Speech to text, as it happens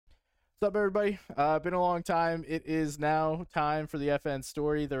What's up, everybody? Been a long time. It is now time for the FN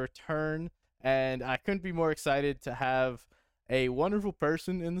story, the return, and I couldn't be more excited to have a wonderful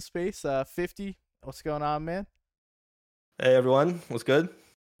person in the space. 50. What's going on, man? Hey everyone, what's good?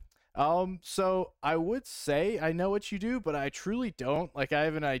 So I would say I know what you do, but I truly don't. Like, I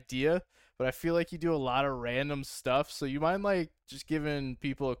have an idea, but I feel like you do a lot of random stuff. So you mind just giving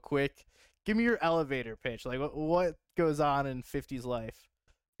people a quick, give me your elevator pitch. Like, what goes on in 50's life?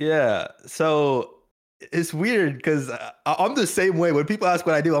 Yeah, so it's weird because I'm the same way. When people ask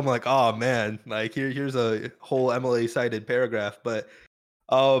what I do, I'm like, oh man, like here's a whole MLA cited paragraph. But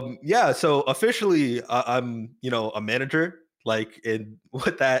yeah, so officially I'm a manager. Like, and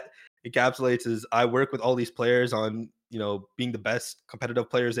what that encapsulates is I work with all these players on being the best competitive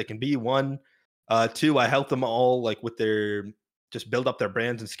players they can be. One, two, I help them all like with their just build up their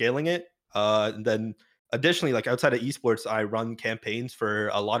brands and scaling it. And then additionally, like outside of esports, I run campaigns for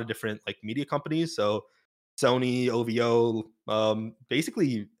a lot of different like media companies. So Sony, OVO,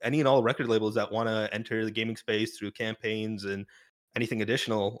 basically any and all record labels that want to enter the gaming space through campaigns and anything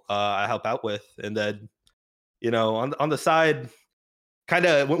additional, I help out with. And then, on the side, kind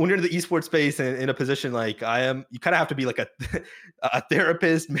of when you're in the esports space and in a position like I am, you kind of have to be like a a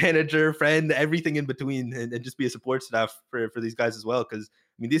therapist, manager, friend, everything in between, and just be a support staff for these guys as well. Because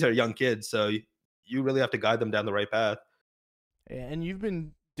I mean, these are young kids, so you really have to guide them down the right path. And you've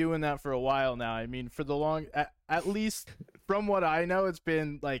been doing that for a while now. I mean, for the at least from what I know, it's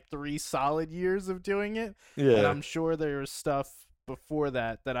been like 3 solid years of doing it. And Yeah. I'm sure there's stuff before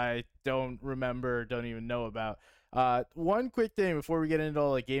that I don't remember, don't even know about. One quick thing before we get into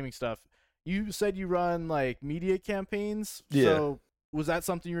all the gaming stuff. You said you run like media campaigns. Yeah. So was that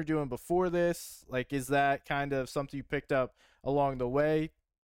something you were doing before this? Like, is that kind of something you picked up along the way?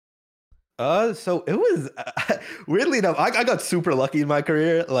 So it was weirdly enough, I got super lucky in my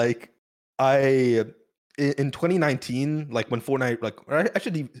career. Like, I in 2019, like when Fortnite, like or I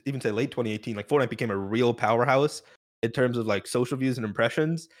should even say late 2018, like Fortnite became a real powerhouse in terms of like social views and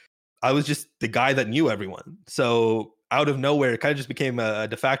impressions. I was just the guy that knew everyone. So out of nowhere, it kind of just became a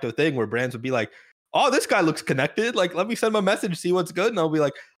de facto thing where brands would be like, "Oh, this guy looks connected. Like, let me send him a message, see what's good." And I'll be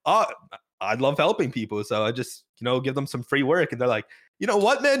like, "Oh, I love helping people." So I just, give them some free work. And they're like, "You know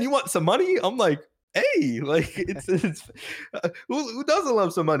what, man? You want some money?" I'm like, "Hey, like it's who doesn't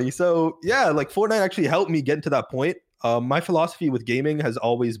love some money?" So yeah, like Fortnite actually helped me get to that point. My philosophy with gaming has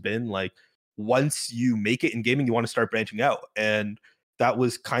always been like, once you make it in gaming, you want to start branching out. And that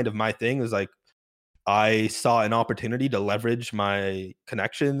was kind of my thing, is like I saw an opportunity to leverage my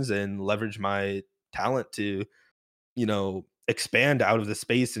connections and leverage my talent to, expand out of the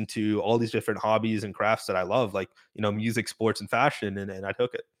space into all these different hobbies and crafts that I love, like, music, sports, and fashion. And I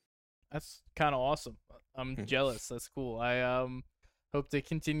took it. That's kind of awesome. I'm Mhm. jealous. That's cool. I hope to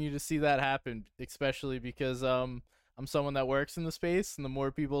continue to see that happen, especially because I'm someone that works in the space, and the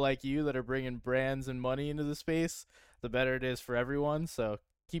more people like you that are bringing brands and money into the space, the better it is for everyone. So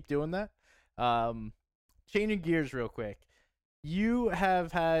keep doing that. Um, Changing gears real quick. You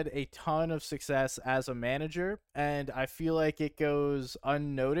have had a ton of success as a manager, and I feel like it goes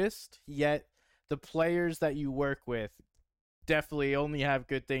unnoticed. Yet the players that you work with definitely only have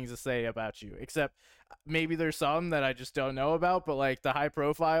good things to say about you. Except maybe there's some that I just don't know about, but like the high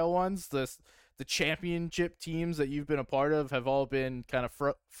profile ones, the championship teams that you've been a part of have all been kind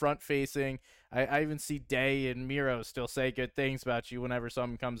of front facing. I even see Day and Miro still say good things about you whenever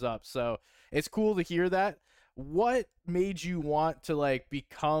something comes up. So it's cool to hear that. What made you want to like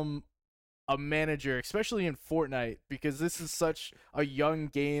become a manager, especially in Fortnite, because this is such a young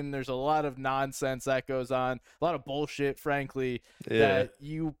game. There's a lot of nonsense that goes on, a lot of bullshit, frankly, Yeah. that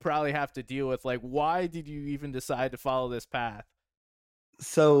you probably have to deal with. Like, why did you even decide to follow this path?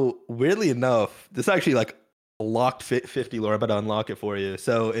 So weirdly enough, this actually like locked 50 lore. I'm about to unlock it for you.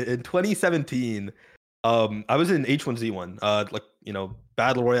 So in 2017, I was in H1Z1, like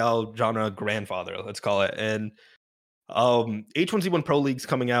battle royale genre grandfather, let's call it. And H1Z1 Pro League's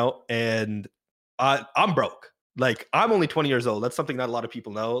coming out, and I'm broke. Like, I'm only 20 years old. That's something not a lot of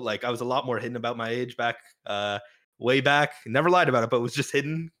people know. Like, I was a lot more hidden about my age back, way back. Never lied about it, but was just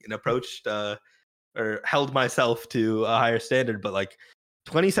hidden and approached or held myself to a higher standard. But like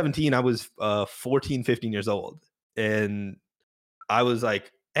 2017, I was 14, 15 years old, and I was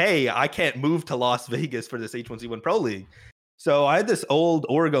like, hey, I can't move to Las Vegas for this H1Z1 Pro League. So I had this old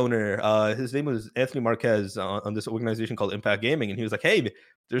Oregoner. His name was Anthony Marquez on this organization called Impact Gaming, and he was like, "Hey,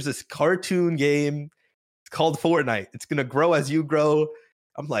 there's this cartoon game. It's called Fortnite. It's gonna grow as you grow."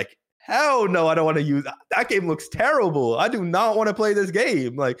 I'm like, "Hell no, I don't want to use that game. Looks terrible. I do not want to play this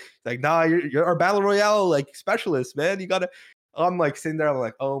game." Like, nah, you're our battle royale like specialist, man. You gotta. I'm like sitting there, I'm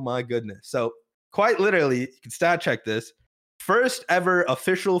like, oh my goodness. So quite literally, you can stat check this. First ever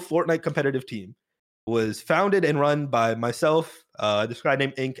official Fortnite competitive team was founded and run by myself, this guy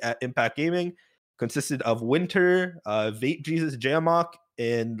named Ink at Impact Gaming, consisted of Winter, Vape Jesus, Jamok,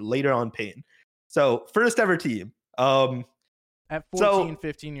 and later on Pain. So first ever team. At 14, So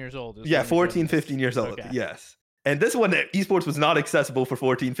 15 years old is yeah, when you're doing 14, this. 15 years old. Okay. Yes. And this one, esports was not accessible for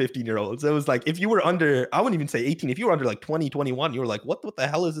 14, 15-year-olds. It was like, if you were under, I wouldn't even say 18, if you were under like 20, 21, you were like, what the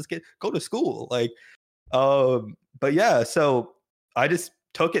hell is this kid? Go to school. Like, but yeah, so I just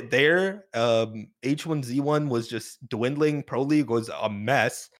took it there. H1Z1 was just dwindling. Pro League was a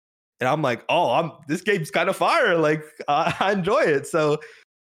mess. And I'm like, this game's kind of fire. Like, I enjoy it. So,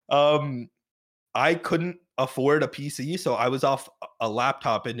 um, I couldn't afford a PC, so I was off a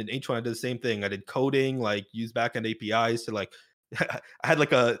laptop. And in H1, I did the same thing. I did coding, like use backend APIs to like, I had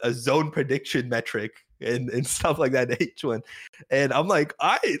like a zone prediction metric and stuff like that in H1. And I'm like,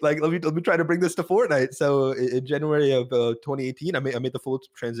 let me try to bring this to Fortnite. So in January of 2018, I made the full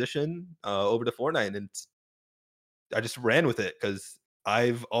transition over to Fortnite, and I just ran with it because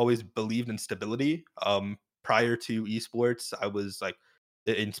I've always believed in stability. Prior to esports, I was like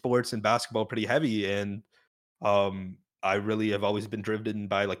in sports and basketball pretty heavy, and I really have always been driven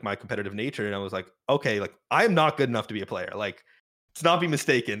by like my competitive nature. And I was like, okay, like I'm not good enough to be a player. Like, let's not be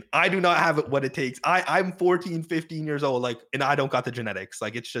mistaken. I do not have what it takes. I'm 14, 15 years old, like, and I don't got the genetics.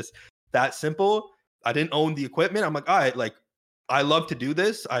 Like, it's just that simple. I didn't own the equipment. I'm like, all right, like I love to do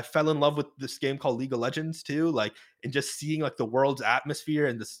this. I fell in love with this game called League of Legends too, like, and just seeing like the world's atmosphere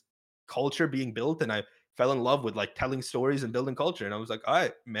and this culture being built. And I fell in love with like telling stories and building culture. And I was like, all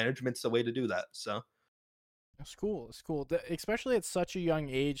right, management's the way to do that. So It's cool. It's cool, especially at such a young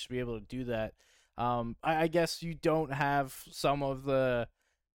age to be able to do that. I guess you don't have some of the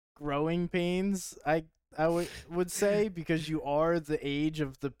growing pains. I would say because you are the age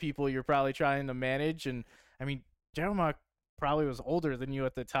of the people you're probably trying to manage, and I mean, Jeremiah probably was older than you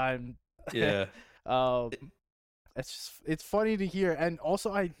at the time. yeah. um, it's funny to hear, and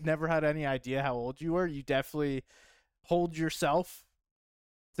also I never had any idea how old you were. You definitely hold yourself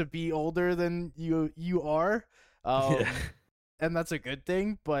to be older than you are, um, Yeah. and that's a good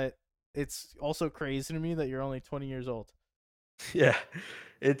thing. But it's also crazy to me that you're only 20 years old. Yeah.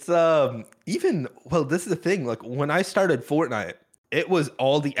 It's even well, this is the thing. Like when I started Fortnite, it was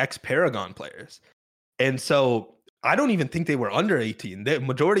all the ex Paragon players. And so I don't even think they were under 18. The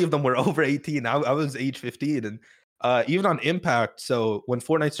majority of them were over 18. I was age 15. And even on Impact, so when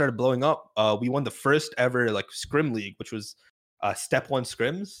Fortnite started blowing up, we won the first ever like scrim league, which was step one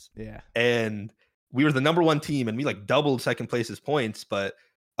scrims. Yeah. And we were the number one team, and we like doubled second place's points. But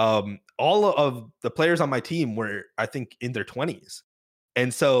all of the players on my team were, I think, in their 20s.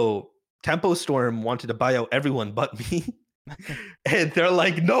 And so Tempo Storm wanted to buy out everyone but me. And they're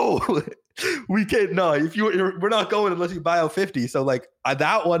like, no, we can't. No, if we're not going unless you buy out 50. So like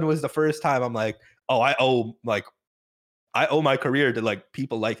that one was the first time I'm like, oh, I owe my career to like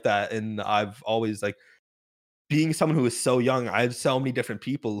people like that. And I've always like being someone who is so young, I had so many different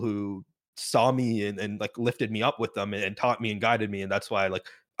people who saw me and like lifted me up with them and taught me and guided me. And that's why like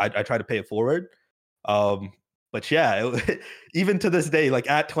I try to pay it forward. Um, but yeah, even to this day, like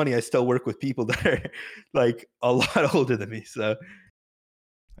at 20, I still work with people that are like a lot older than me. So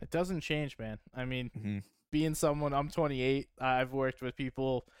It doesn't change, man. I mean, mhm. being someone, I'm 28. I've worked with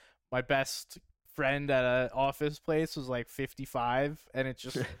people. My best friend at an office place was like 55, and it's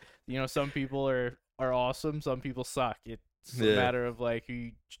just, some people are awesome, some people suck. It's a Yeah, matter of like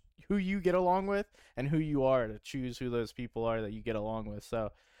who you get along with and who you are to choose who those people are that you get along with. So,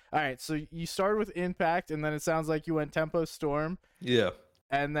 all right, so you started with Impact, and then it sounds like you went Tempo Storm. yeah,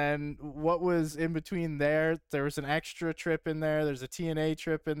 And then what was in between there? There was an extra trip in there. There's a TNA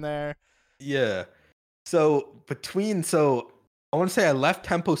trip in there. yeah. So I want to say I left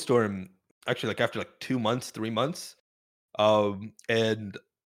Tempo Storm actually like after like 2 months, 3 months. And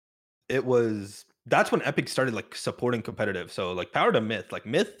that's when Epic started like supporting competitive. So like Power to Myth, like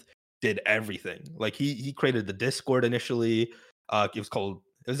Myth did everything. Like he created the Discord initially. It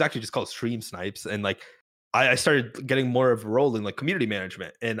was actually just called Stream Snipes. And like I started getting more of a role in like community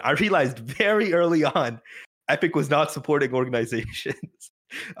management. And I realized very early on, Epic was not supporting organizations.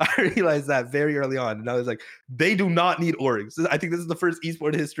 I realized that very early on. And I was like, they do not need orgs. I think this is the first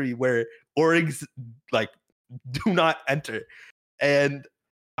esport history where orgs like do not enter. And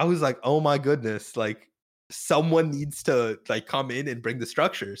I was like, oh my goodness, like someone needs to like come in and bring the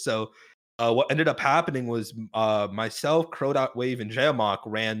structure. So what ended up happening was myself, Crow.Wave, and Jamok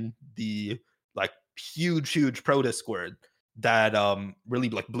ran the like huge pro Discord that really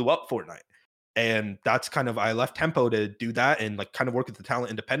like blew up Fortnite. And that's kind of, I left Tempo to do that and like kind of work with the talent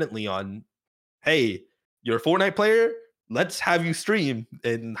independently on, hey, you're a Fortnite player. Let's have you stream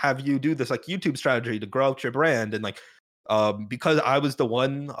and have you do this like YouTube strategy to grow out your brand. And like, because I was the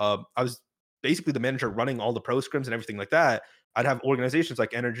one, I was basically the manager running all the pro scrims and everything like that. I'd have organizations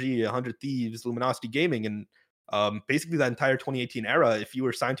like Energy, 100 Thieves, Luminosity Gaming, and basically that entire 2018 era. If you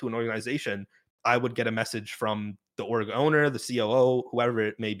were signed to an organization, I would get a message from the org owner, the COO, whoever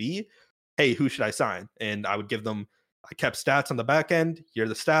it may be. Hey, who should I sign? And I would give them, I kept stats on the back end. Here are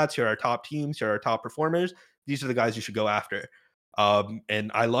the stats. Here are our top teams. Here are our top performers. These are the guys you should go after.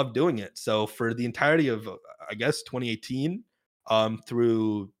 And I love doing it. So for the entirety of, I guess, 2018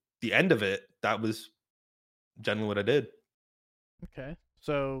 through the end of it, that was generally what I did. Okay.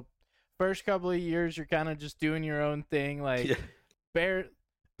 So first couple of years you're kind of just doing your own thing, like Yeah.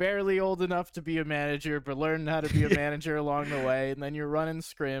 barely old enough to be a manager, but learning how to be a manager along the way, and then you're running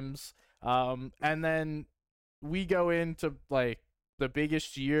scrims. And then we go into like the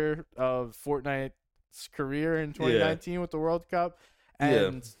biggest year of Fortnite's career in 2019 with the World Cup.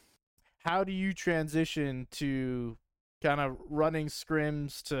 And how do you transition to kind of running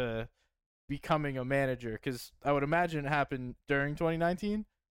scrims to becoming a manager? Because I would imagine it happened during 2019.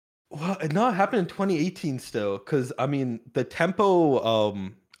 Well, it not happened in 2018 still, because I mean the tempo.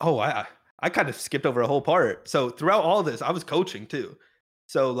 I kind of skipped over a whole part. So throughout all this, I was coaching too.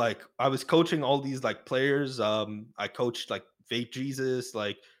 So like I was coaching all these like players. I coached like Fake Jesus,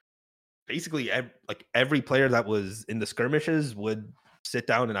 like basically like every player that was in the skirmishes would sit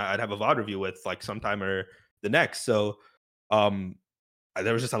down and I'd have a VOD review with like sometime or the next. So um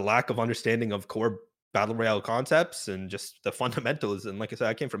there was just a lack of understanding of core battle royale concepts and just the fundamentals. And like I said,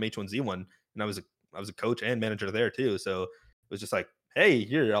 I came from H1Z1 and I was a coach and manager there too. So it was just like, hey,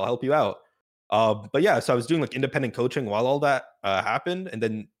 here, I'll help you out. But yeah, so I was doing like independent coaching while all that happened. And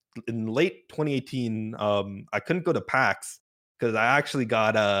then in late 2018, I couldn't go to PAX because I actually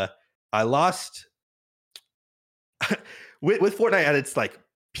got I lost with Fortnite at its like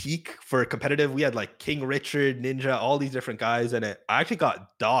peak for competitive. We had like King Richard, Ninja, all these different guys in it. I actually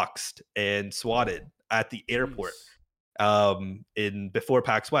got doxxed and swatted at the airport in before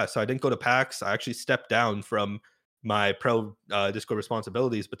PAX West. So I didn't go to PAX. I actually stepped down from my pro Discord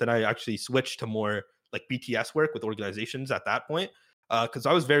responsibilities, but then I actually switched to more like BTS work with organizations at that point. Because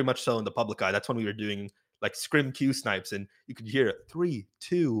I was very much so in the public eye. That's when we were doing like scrim Q snipes, and you could hear it 3,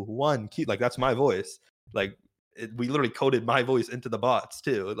 2, 1 Q. Like that's my voice. Like we literally coded my voice into the bots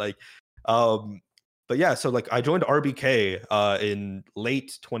too. Like, but yeah, so like I joined RBK in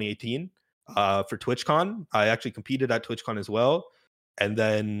late 2018 for TwitchCon. I actually competed at TwitchCon as well, and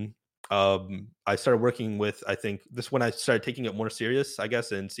then I started working with. I think this when I started taking it more serious, I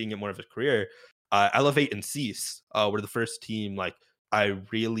guess, and seeing it more of a career. Elevate and Cease were the first team like I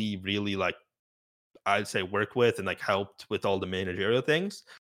really like. I'd say worked with and like helped with all the managerial things.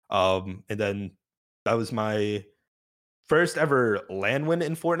 And then that was my first ever LAN win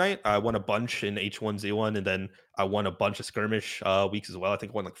in Fortnite. I won a bunch in H1Z1, and then I won a bunch of skirmish weeks as well. I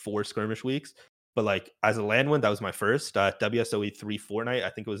think I won like 4 skirmish weeks. But like as a LAN win, that was my first WSOE 3 Fortnite. I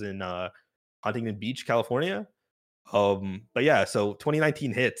think it was in Huntington Beach, California. But yeah, so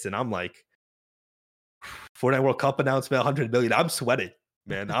 2019 hits, and I'm like, Fortnite World Cup announcement, 100 million. I'm sweating,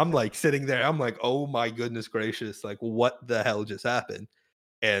 man. I'm like sitting there. I'm like, oh my goodness gracious, like what the hell just happened?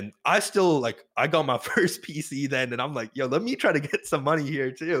 And I still like I got my first PC then, and I'm like, yo, let me try to get some money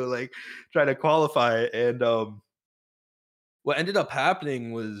here too, like try to qualify. And what ended up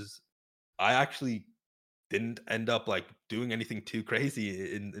happening was I actually didn't end up like doing anything too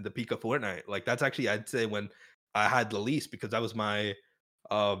crazy in the peak of Fortnite. Like that's actually I'd say when I had the least because that was my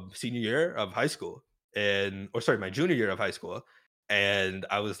senior year of high school and or sorry, my junior year of high school. And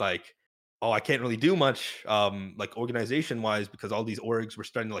I was like, oh, I can't really do much like organization wise because all these orgs were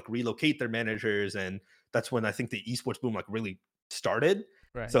starting to like relocate their managers. And that's when I think the esports boom like really started.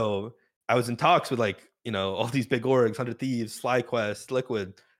 Right. So I was in talks with like, you know, all these big orgs, 100 Thieves, FlyQuest,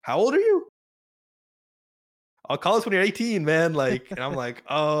 Liquid. How old are you? I'll call us when you're 18, man. Like, and I'm like,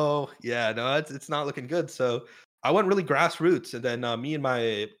 oh yeah, no, it's not looking good. So I went really grassroots, and then me and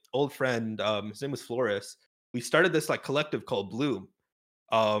my old friend, his name was Flores, we started this like collective called Bloom.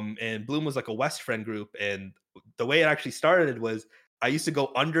 And Bloom was like a West friend group, and the way it actually started was I used to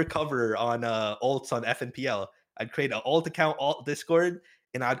go undercover on alts on FNPL. I'd create an alt account, alt Discord,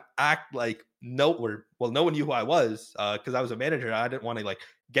 and I'd act like no one knew who I was because I was a manager. I didn't want to like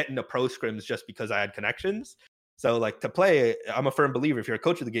get into pro scrims just because I had connections. So like to play, I'm a firm believer if you're a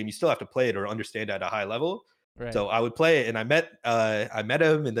coach of the game, you still have to play it or understand it at a high level. Right. So I would play it, and I met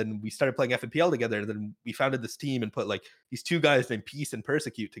him, and then we started playing FNPL together. And then we founded this team and put like these 2 guys named Peace and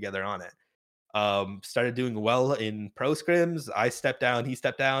Persecute together on it. Started doing well in pro scrims. I stepped down, he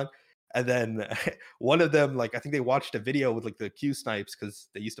stepped down. And then one of them, like, I think they watched a video with like the Q snipes because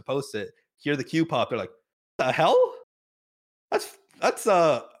they used to post it. Hear the Q pop, they're like, the hell? That's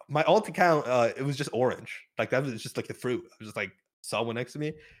my alt account, it was just orange. Like that was just like the fruit. I was just like saw one next to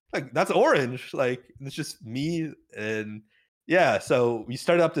me. Like that's orange. Like it's just me. And yeah, so we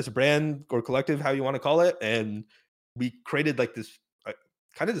started up this brand or collective, how you want to call it, and we created like this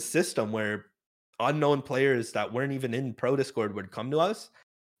kind of the system where unknown players that weren't even in Pro Discord would come to us.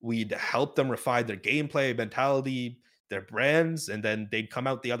 We'd help them refine their gameplay, mentality, their brands, and then they'd come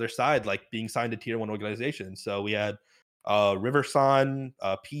out the other side like being signed to tier one organizations. So we had Riverson,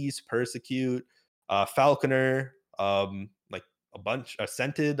 Peace, Persecute, Falconer, like a bunch,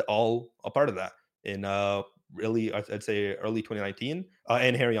 Scented, all a part of that in really, I'd say early 2019,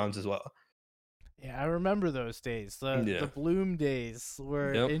 and Harryons as well. Yeah, I remember those days. The Yeah. Bloom days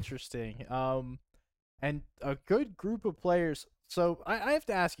were Yep. interesting. And a good group of players. So I have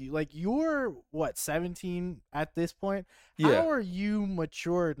to ask you, like, you're what, 17 at this point? Yeah. How are you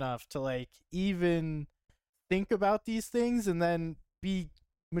mature enough to like even think about these things and then be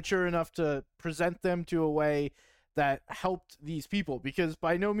mature enough to present them to a way that helped these people? Because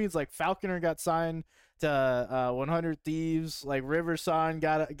by no means, like, Falconer got signed to 100 Thieves, like Riverson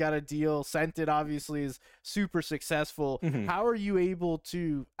got a deal, Scented obviously is super successful. Mhm. How are you able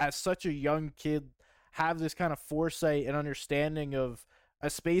to, as such a young kid, have this kind of foresight and understanding of a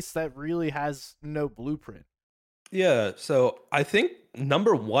space that really has no blueprint? Yeah. So I think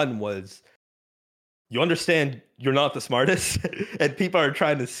number one was you understand you're not the smartest and people are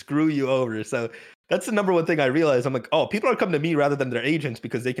trying to screw you over. So that's the number one thing I realized. I'm like, oh, people are coming to me rather than their agents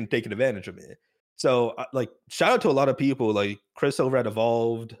because they can take advantage of me. So like shout out to a lot of people like Chris over at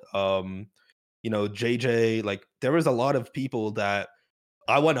Evolved, JJ. Like there was a lot of people that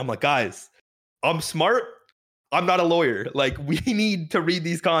I'm like, guys, I'm smart. I'm not a lawyer. Like we need to read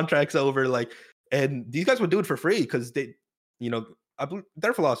these contracts over. Like, and these guys would do it for free because they, you know,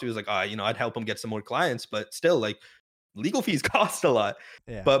 their philosophy was like, I'd help them get some more clients, but still, like, legal fees cost a lot.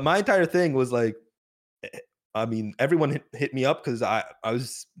 Yeah. But my entire thing was like, I mean, everyone hit me up because I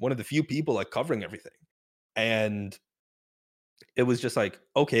was one of the few people like covering everything, and it was just like,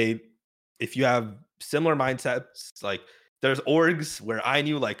 okay, if you have similar mindsets, like there's orgs where I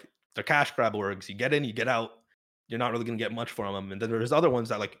knew like they're cash grab orgs. You get in, you get out. You're not really gonna get much from them. And then there's other ones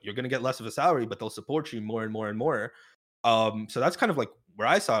that like you're gonna get less of a salary, but they'll support you more and more and more. So that's kind of like where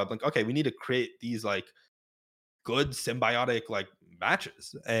I saw it. Like, okay, we need to create these like good symbiotic like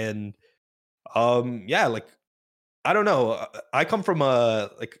matches. And yeah, like I don't know. I come from a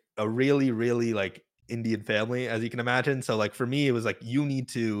really, really like Indian family, as you can imagine. So like for me, it was like you need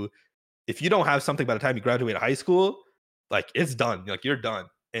to, if you don't have something by the time you graduate high school, like it's done. Like you're done.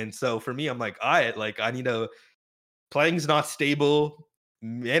 And so for me, I'm like, I need to, playing's not stable.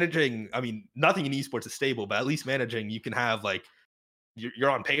 Managing, I mean, nothing in esports is stable, but at least managing, you can have like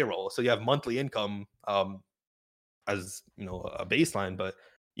you're on payroll, so you have monthly income as a baseline. But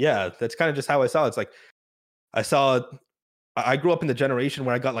yeah, that's kind of just how I saw it. It's like I saw I grew up in the generation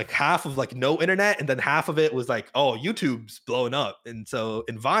where I got like half of like no internet, and then half of it was like, oh, YouTube's blowing up, and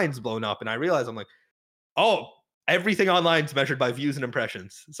Vine's blowing up, and I realized I'm like, oh, everything online's measured by views and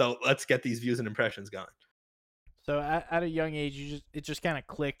impressions. So let's get these views and impressions going. So at a young age, it just kind of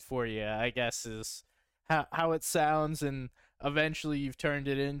clicked for you, I guess, is how it sounds, and eventually you've turned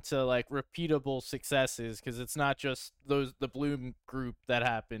it into like repeatable successes because it's not just the Bloom group that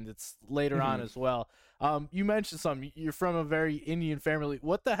happened; it's later on Mhm. as well. You mentioned something. You're from a very Indian family.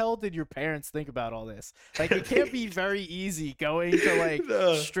 What the hell did your parents think about all this? Like, it can't be very easy going to like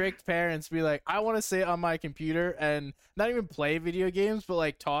No. strict parents, be like, I want to sit on my computer and not even play video games, but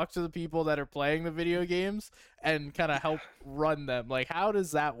like talk to the people that are playing the video games and kind of help run them. Like, how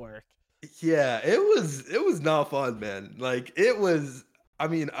does that work? Yeah, it was not fun, man. Like it was I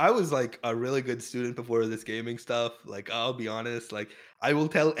mean, I was like a really good student before this gaming stuff. Like I'll be honest, like I will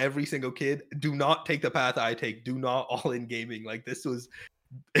tell every single kid, do not take the path I take. Do not all in gaming. Like this was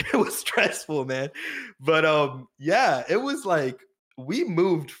it was stressful, man. But yeah, it was like we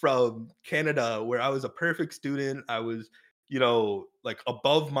moved from Canada where I was a perfect student. I was, like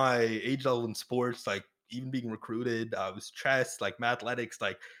above my age level in sports, like even being recruited. I was chess, like mathletics,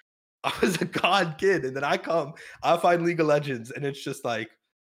 like I was a god kid, and then I find League of Legends, and it's just like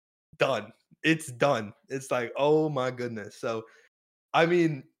done. It's done. It's like, oh my goodness. So I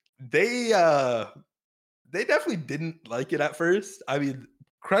mean, they definitely didn't like it at first. I mean,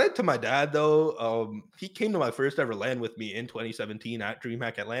 credit to my dad though. He came to my first ever LAN with me in 2017 at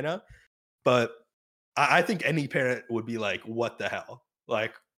DreamHack Atlanta. But I think any parent would be like, what the hell?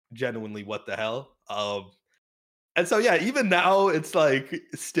 Like, genuinely what the hell. And so yeah, even now it's like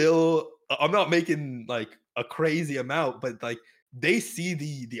still I'm not making like a crazy amount, but like they see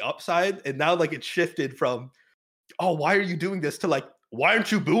the upside, and now like it's shifted from, oh, why are you doing this, to like, why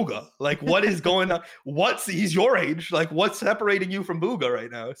aren't you Booga? Like, what is going on? What's he's your age? Like, what's separating you from Booga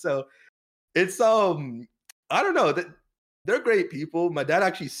right now? So it's I don't know that they're great people. My dad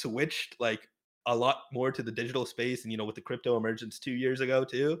actually switched like a lot more to the digital space, and with the crypto emergence 2 years ago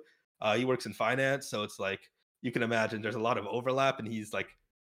too. He works in finance, so it's like you can imagine there's a lot of overlap, and he's like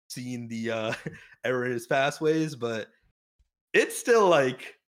seen the error in his past ways, but it's still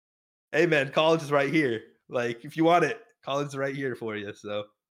like, hey man, college is right here. Like if you want it, college is right here for you. So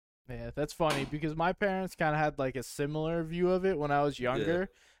Yeah, that's funny because my parents kind of had like a similar view of it when I was yeah, younger.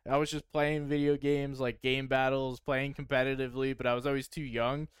 I was just playing video games, like game battles, playing competitively, but I was always too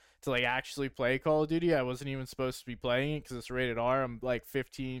young to like actually play Call of Duty. I wasn't even supposed to be playing it because it's rated R. I'm like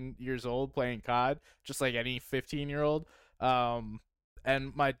 15 years old playing COD, just like any 15-year-old. Um,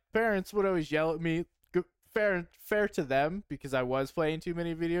 and my parents would always yell at me. Fair to them because I was playing too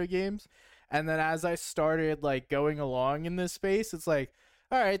many video games. And then as I started like going along in this space, it's like,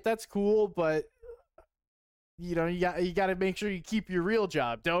 all right, that's cool, but you got to make sure you keep your real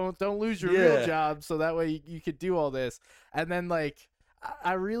job. Don't lose your real yeah, job so that way you could do all this. And then like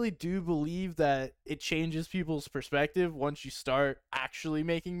I really do believe that it changes people's perspective once you start actually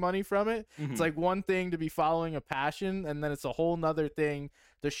making money from it. It's hmm like one thing to be following a passion, and then it's a whole nother thing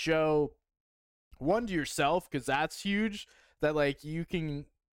to show one to yourself, because that's huge, that like you can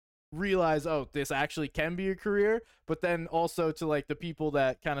realize, oh, this actually can be a career, but then also to like the people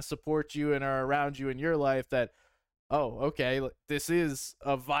that kind of support you and are around you in your life, that, oh, okay, this is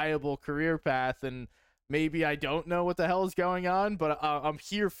a viable career path, and maybe I don't know what the hell is going on, but I'm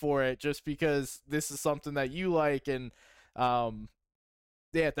here for it just because this is something that you like. And um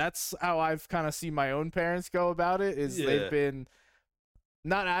yeah, that's how I've kind of seen my own parents go about it, is they've yeah, been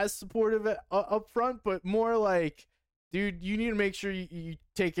not as supportive up front, but more like, dude, you need to make sure you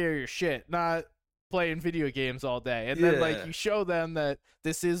take care of your shit, not playing video games all day. And then like yeah. you show them that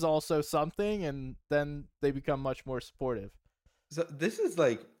this is also something, and then they become much more supportive. So this is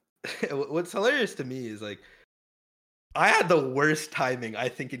like what's hilarious to me is like I had the worst timing, I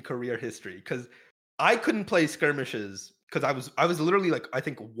think, in career history because I couldn't play skirmishes because I was literally like I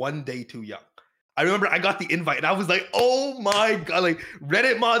think 1 day too young. I remember I got the invite and I was like, oh my god, like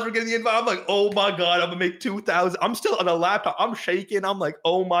Reddit mods were getting the invite. I'm like, oh my god, I'm gonna make 2,000. I'm still on a laptop. I'm shaking. I'm like,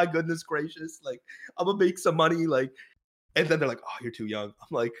 oh my goodness gracious, like I'm gonna make some money. Like, and then they're like, oh, you're too young. I'm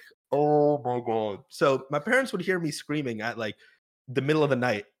like, oh my god. So my parents would hear me screaming at like the middle of the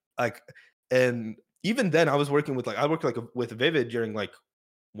night, like, and even then I was working with like I worked like with Vivid during like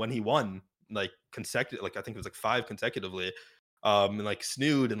when he won like consecutive, like I think it was like 5 consecutively, and like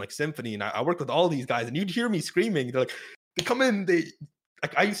Snood and like Symphony, and I worked with all these guys, and you'd hear me screaming. They're like, they come in, they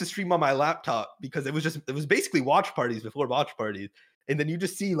like I used to stream on my laptop because it was basically watch parties before watch parties, and then you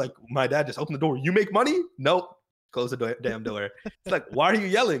just see like my dad just open the door. You make money? Nope. Close the damn door. It's like, why are you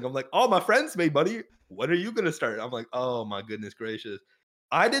yelling? I'm like, oh, my friends made money. When are you gonna start? I'm like, oh my goodness gracious.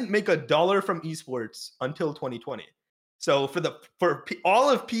 I didn't make a dollar from esports until 2020. So all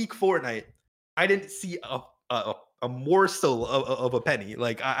of peak Fortnite, I didn't see a morsel of a penny.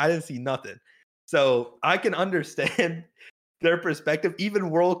 Like I didn't see nothing. So I can understand their perspective. Even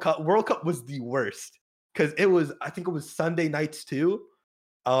World Cup. World Cup was the worst because I think it was Sunday nights too.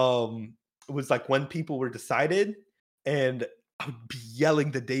 It was like when people were decided, and I would be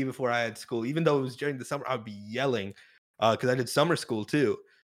yelling the day before I had school, even though it was during the summer. I would be yelling because I did summer school too,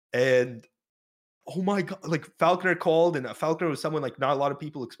 and oh my god, like Falconer called, and Falconer was someone like not a lot of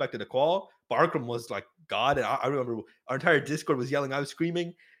people expected to call. Barkram was like God, and I remember our entire Discord was yelling. I was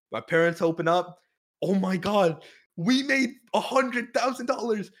screaming. My parents open up. Oh my god, we made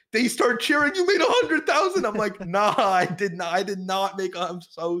 $100,000. They start cheering. You made 100,000. I'm like, nah, I did not. I did not make. I'm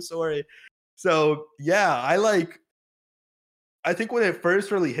so sorry. So yeah, I think when it first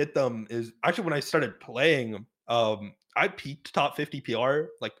really hit them is actually when I started playing. I peaked top 50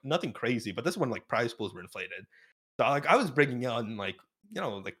 PR, like nothing crazy, but this is when like prize pools were inflated. So like I was bringing on like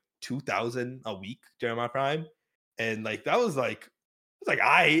like 2,000 a week during my prime, and like that was like it's like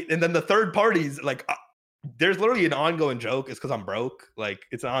I. And then the third parties like there's literally an ongoing joke. It's because I'm broke. Like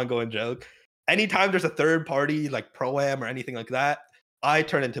it's an ongoing joke. Anytime there's a third party like pro am or anything like that, I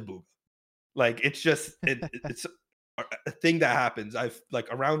turn into boob. Like it's just it's a thing that happens. I've like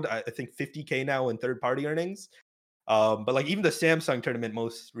around I think 50K now in third party earnings. But like even the Samsung tournament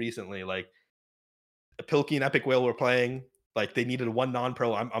most recently, like Pilkey and Epic Whale were playing. Like they needed one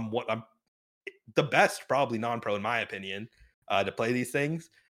non-pro. I'm the best probably non-pro in my opinion to play these things.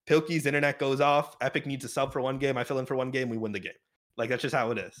 Pilkey's internet goes off. Epic needs a sub for one game. I fill in for one game. We win the game. Like that's just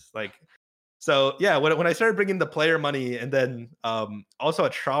how it is. Like so yeah. When I started bringing the player money, and then also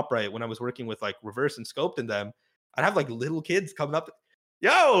at ShopRite when I was working with like Reverse and Scoped and them, I'd have like little kids coming up.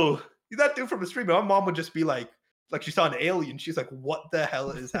 Yo, you that dude from the stream. My mom would just be like she saw an alien. She's like, what the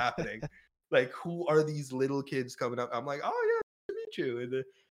hell is happening? Like, who are these little kids coming up? I'm like, oh yeah, nice to meet you. And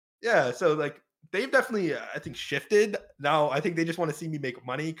yeah, so like they've definitely, I think, shifted. Now I think they just want to see me make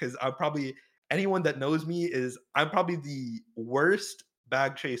money because I'm probably anyone that knows me is I'm probably the worst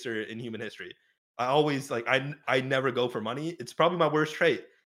bag chaser in human history. I always like I never go for money. It's probably my worst trait.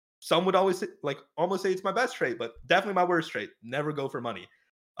 Some would always say, like almost say it's my best trait, but definitely my worst trait. Never go for money.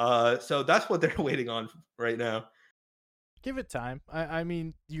 So that's what they're waiting on right now. Give it time. I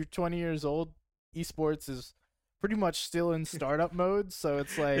mean, you're 20 years old. Esports is pretty much still in startup mode, so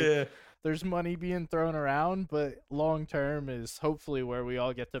it's like Yeah. there's money being thrown around, but long term is hopefully where we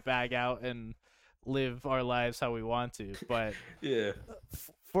all get to bag out and live our lives how we want to. But Yeah.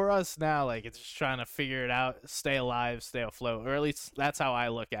 for us now, like it's just trying to figure it out, stay alive, stay afloat, or at least that's how I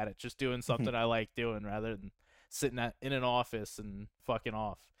look at it. Just doing something I like doing rather than sitting in an office and fucking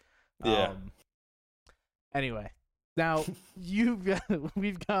off. Yeah. Anyway, now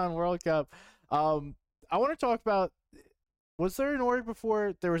we've gone World Cup. I want to talk about. Was there an org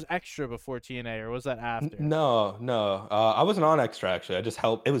before? There was extra before TNA, or was that after? No. I wasn't on extra actually. I just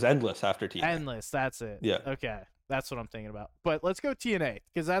helped. It was endless after TNA. Endless. That's it. Yeah. Okay, that's what I'm thinking about. But let's go TNA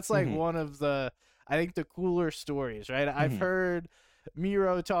because that's like one of the I think the cooler stories, right? I've heard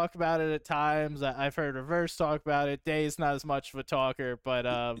Miro talk about it at times. I've heard Reverse talk about it. Day's not as much of a talker, but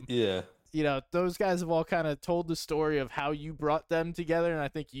yeah. You know, those guys have all kind of told the story of how you brought them together, and I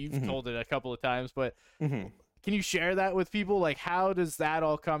think you've told it a couple of times. But can you share that with people? Like, how does that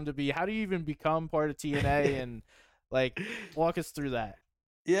all come to be? How do you even become part of TNA? And like, walk us through that.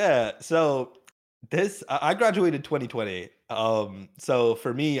 Yeah. So I graduated 2020. So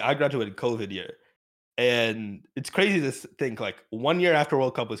for me, I graduated COVID year, and it's crazy to think like 1 year after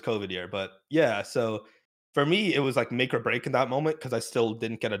World Cup was COVID year. But yeah, so for me, it was like make or break in that moment because I still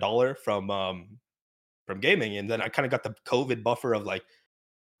didn't get a dollar from gaming, and then I kind of got the COVID buffer of like,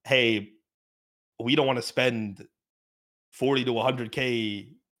 hey, we don't want to spend 40 to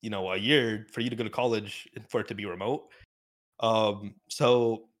 100K, a year for you to go to college and for it to be remote.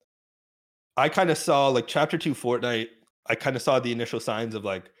 So I kind of saw like chapter 2 Fortnite. I kind of saw the initial signs of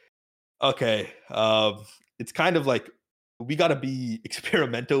like, okay, it's kind of like we got to be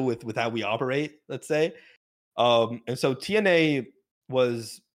experimental with how we operate, let's say. And so TNA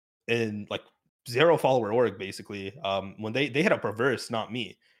was in like 0 follower org basically. When they hit up Reverse, not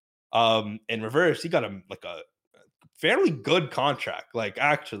me. And Reverse, he got a fairly good contract, like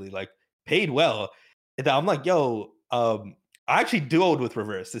actually like paid well. And I'm like, yo, I actually duoed with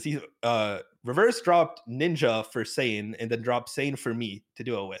Reverse. Reverse dropped Ninja for Sane and then dropped Sane for me to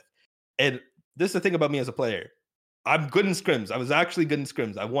duo with. And this is the thing about me as a player. I'm good in scrims. I was actually good in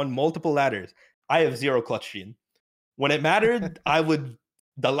scrims. I won multiple ladders. I have 0 clutch gene. When it mattered,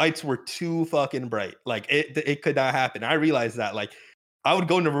 the lights were too fucking bright. Like it could not happen. I realized that. Like I would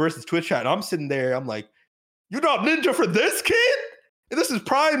go into Reverse's Twitch chat and I'm sitting there, I'm like, you dropped Ninja for this kid? And this is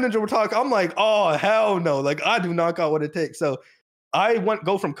Prime Ninja we're talking. I'm like, oh hell no. Like I do not got what it takes. So I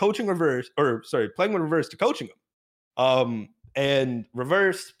go from playing with Reverse to coaching him. And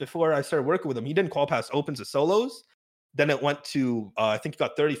Reverse, before I started working with him, he didn't qual past opens to solos. Then it went to I think he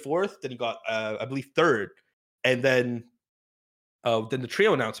got 34th. Then he got I believe 3rd. And then the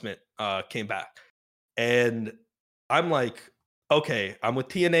trio announcement came back. And I'm like, okay, I'm with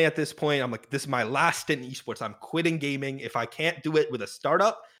TNA at this point. I'm like, this is my last stint in esports. I'm quitting gaming. If I can't do it with a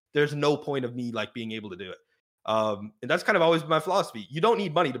startup, there's no point of me like being able to do it. And that's kind of always been my philosophy. You don't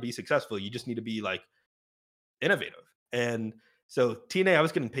need money to be successful. You just need to be like innovative. And so TNA, I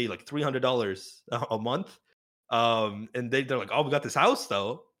was getting paid like $300 a month. And they're like, oh, we got this house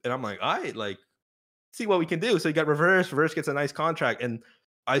though. And I'm like, all right, like, see what we can do. So you got Reverse gets a nice contract. And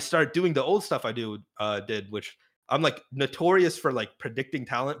I start doing the old stuff I did, which I'm like notorious for like predicting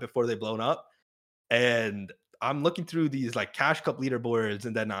talent before they blown up. And I'm looking through these like Cash Cup leaderboards,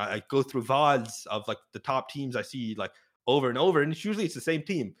 and then I go through VODs of like the top teams I see like over and over. And it's the same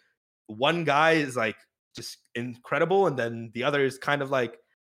team. One guy is like just incredible, and then the other is kind of like,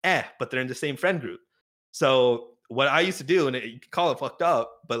 but they're in the same friend group. So what I used to do, and you can call it fucked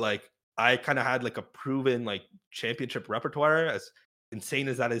up, but like I kind of had like a proven like championship repertoire, as insane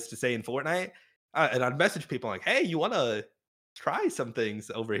as that is to say in Fortnite. And I'd message people like, hey, you want to try some things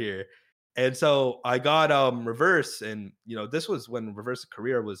over here? And so I got Reverse, and this was when Reverse's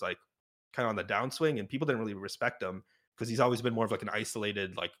career was like kind of on the downswing, and people didn't really respect him because he's always been more of like an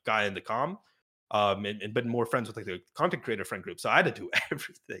isolated like guy in the com. And been more friends with like the content creator friend group. So I had to do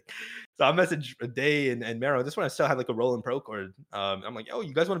everything. So I messaged Day and Mero. This one I still had like a role in Pro Cord. I'm like, yo,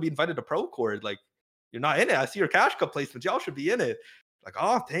 you guys want to be invited to Pro Cord? Like, you're not in it. I see your Cash Cup placements. Y'all should be in it. Like,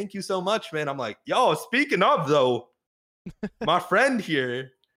 oh, thank you so much, man. I'm like, yo, speaking of though, my friend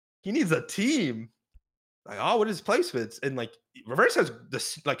here, he needs a team. Like, oh, what is his placements? And like Reverse has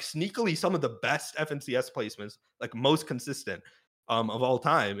this like sneakily some of the best FNCS placements, like most consistent of all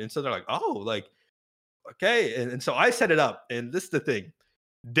time. And so they're like, oh, like, okay. And so I set it up. And this is the thing.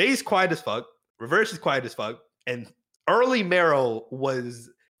 Day's quiet as fuck. Reverse is quiet as fuck. And early Mero was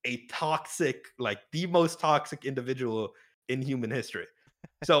a toxic, like the most toxic individual in human history.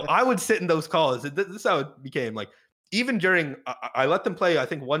 So I would sit in those calls. This is how it became. Like, even during, I let them play, I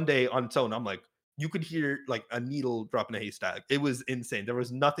think one day on its own. I'm like, you could hear like a needle drop in a haystack. It was insane. There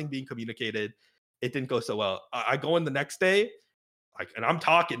was nothing being communicated. It didn't go so well. I go in the next day, like, and I'm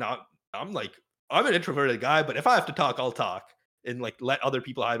talking. I'm like, I'm an introverted guy, but if I have to talk, I'll talk and like let other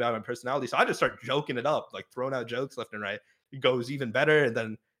people hide out my personality. So I just start joking it up, like throwing out jokes left and right. It goes even better, and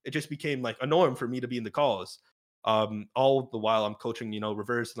then it just became like a norm for me to be in the calls. All the while I'm coaching,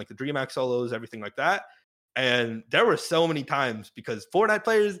 Reverse and like the DreamHack solos, everything like that. And there were so many times because Fortnite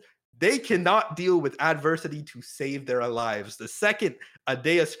players, they cannot deal with adversity to save their lives. The second a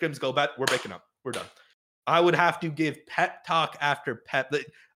day of scrims go bad, we're breaking up. We're done. I would have to give pep talk after pep.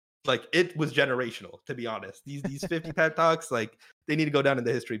 Like it was generational, to be honest. These 50 pep talks, like they need to go down in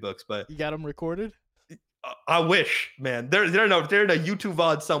the history books. But you got them recorded? I wish, man. They're in a YouTube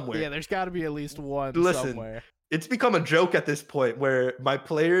VOD somewhere. Yeah, there's got to be at least one somewhere. It's become a joke at this point where my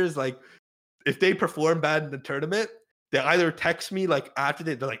players, like, if they perform bad in the tournament, they either text me like after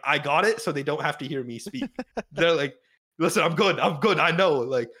they're like, I got it, so they don't have to hear me speak. They're like, listen, I'm good, I know.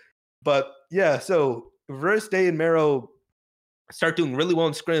 Like, but yeah, so Reverse, Day, and Mero start doing really well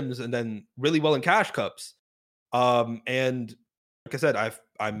in scrims and then really well in Cash Cups. And like I said,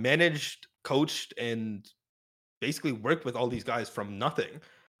 I managed, coached, and basically worked with all these guys from nothing.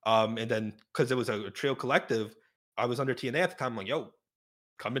 And then because it was a trio collective, I was under TNA at the time. I'm like, yo,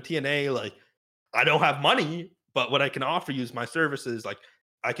 come to TNA. Like, I don't have money, but what I can offer you is my services. Like,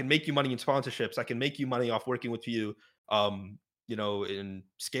 I can make you money in sponsorships. I can make you money off working with you, in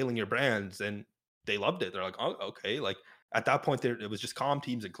scaling your brands. And they loved it. They're like, oh, okay. Like at that point, it was just calm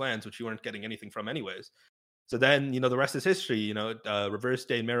teams and clans, which you weren't getting anything from anyways. So then, the rest is history. Reverse,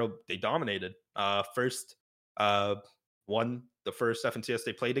 Day, and Mero, they dominated. First, won the first FNCS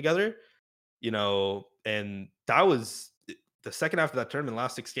they played together, and that was the second after that tournament,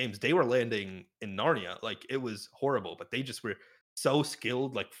 last 6 games, they were landing in Narnia. Like, it was horrible, but they just were so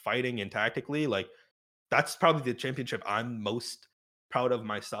skilled, like fighting and tactically. Like, that's probably the championship I'm most proud of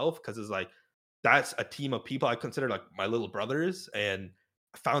myself, because it's like, that's a team of people I consider like my little brothers, and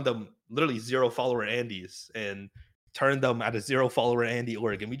I found them literally 0 follower Andys and turned them at a 0 follower Andy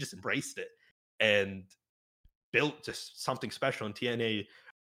org, and we just embraced it and built just something special. And TNA,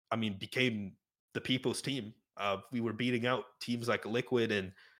 I mean, became the people's team. We were beating out teams like Liquid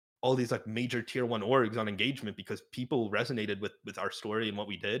and all these like major tier 1 orgs on engagement because people resonated with our story and what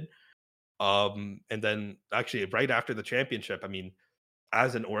we did. And then actually right after the championship, I mean,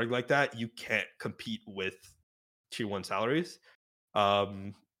 as an org like that, you can't compete with tier 1 salaries.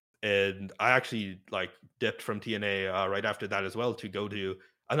 And I actually like dipped from TNA right after that as well to go to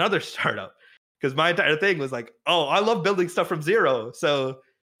another startup, because my entire thing was like, oh, I love building stuff from zero. So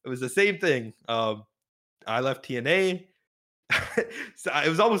it was the same thing. I left TNA. So it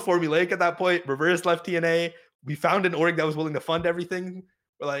was almost formulaic at that point. Reverse left TNA. We found an org that was willing to fund everything.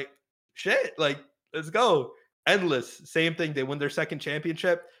 We're like, shit, like, let's go. Endless, same thing. They win their second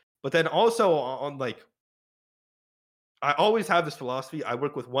championship. But then also on like, I always have this philosophy. I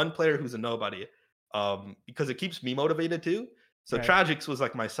work with one player who's a nobody, because it keeps me motivated too. So right. Tragics was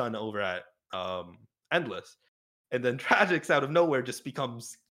like my son over at Endless. And then Tragics out of nowhere just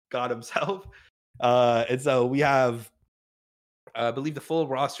becomes God himself. And so we have, I believe, the full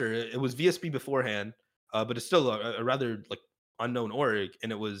roster. It was VSB beforehand, but it's still a rather like unknown org.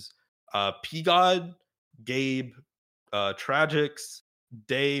 And it was P-God, Gabe, Tragics,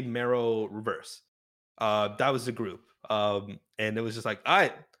 Day, Mero, Reverse. That was the group. And it was just like, all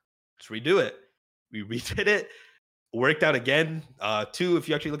right, let's redo it. We redid it. Worked out again. Two, if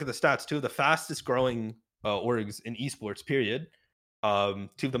you actually look at the stats, 2 of the fastest growing orgs in esports, period. 2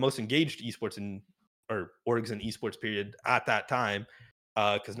 of the most engaged esports orgs in esports, period, at that time.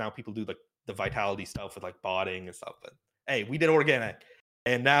 Because now people do like the vitality stuff with like botting and stuff. But hey, we did organic.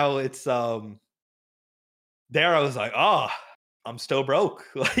 And now it's there I was like, oh, I'm still broke.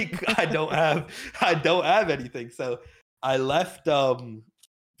 Like I don't have anything. So I left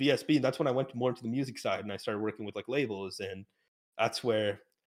VSB, and that's when I went more into the music side, and I started working with like labels, and that's where,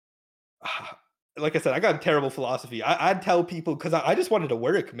 like I said, I got a terrible philosophy. I'd tell people because I just wanted to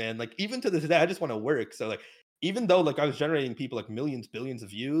work, man. Like even to this day, I just want to work. So like even though like I was generating people like millions, billions of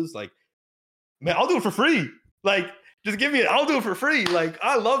views, like man, I'll do it for free. Like just give me it, I'll do it for free. Like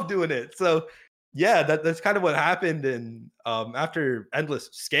I love doing it. So yeah, that's kind of what happened. And after Endless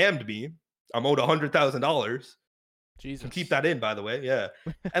scammed me, I'm owed $100,000. Jesus. Keep that in, by the way. Yeah,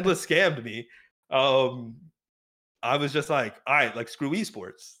 Endless scammed me. Um, I was just like, all right, like screw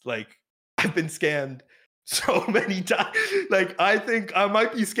esports. Like I've been scammed so many times. Like I think I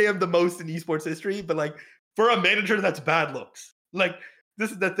might be scammed the most in esports history, but like for a manager, that's bad looks. Like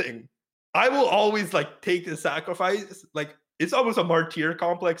this is the thing. I will always like take the sacrifice. Like it's almost a martyr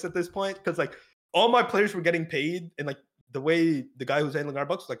complex at this point because like all my players were getting paid, and like the way the guy who's handling our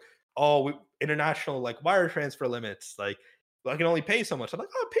books was like, oh, international like wire transfer limits. Like I can only pay so much. I'm like,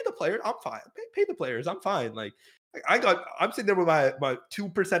 oh, pay the player. I'm fine. Pay the players. I'm fine. Like I'm sitting there with my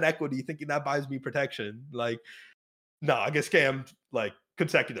 2% equity thinking that buys me protection. Like, no, I get scammed like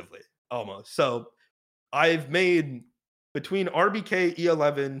consecutively almost. So I've made between RBK,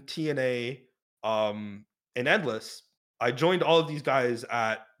 E11, TNA, and Endless. I joined all of these guys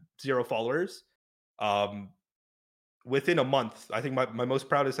at 0 followers. Um, within a month, I think my most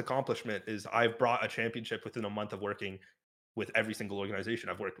proudest accomplishment is I've brought a championship within a month of working with every single organization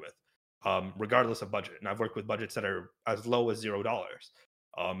I've worked with, regardless of budget. And I've worked with budgets that are as low as $0.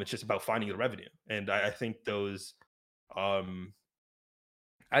 It's just about finding the revenue, and I think those, I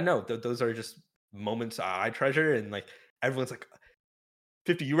know those are just moments I treasure. And like everyone's like,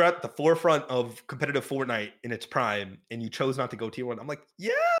 50, you were at the forefront of competitive Fortnite in its prime, and you chose not to go tier one. I'm like,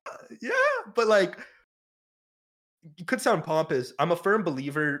 yeah, yeah, but like, it could sound pompous. I'm a firm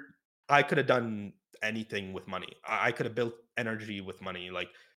believer. I could have done anything with money. I could have built energy with money. Like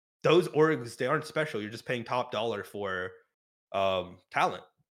those orgs, they aren't special. You're just paying top dollar for talent.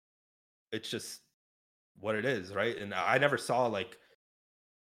 It's just what it is, right? And I never saw like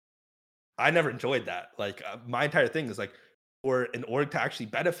I never enjoyed that. Like my entire thing is like for an org to actually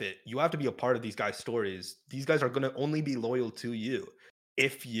benefit, you have to be a part of these guys' stories. These guys are going to only be loyal to you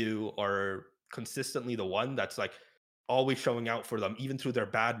if you are consistently the one that's like always showing out for them, even through their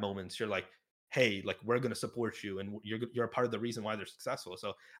bad moments. You're like, hey, like we're going to support you, and you're a part of the reason why they're successful.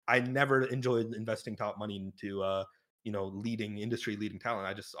 So I never enjoyed investing top money into leading industry leading talent.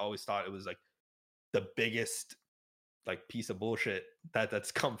 I just always thought it was like the biggest like piece of bullshit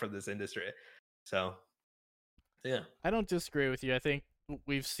that's come from this industry. So yeah. I don't disagree with you. I think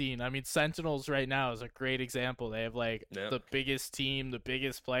we've seen. I mean, Sentinels right now is a great example. They have like Yeah. the biggest team, the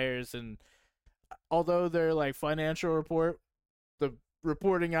biggest players, and although their like financial report, the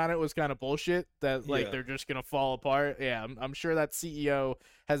reporting on it was kind of bullshit. That like Yeah. they're just gonna fall apart. Yeah, I'm sure that CEO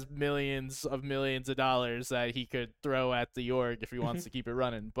has millions of dollars that he could throw at the org if he wants to keep it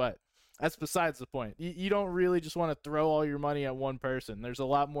running. But that's besides the point. You don't really just want to throw all your money at one person. There's a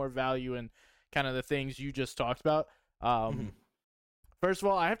lot more value in kind of the things you just talked about. Mhm. First of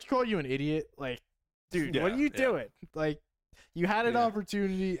all, I have to call you an idiot. Like, dude, what Yeah, are you yeah. doing? Like, you had an Yeah.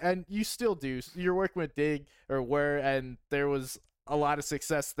 opportunity, and you still do. You're working with Dig, or were, and there was a lot of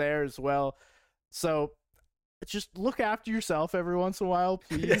success there as well. So, just look after yourself every once in a while,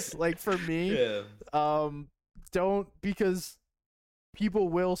 please. Like for me, Yeah. don't, because people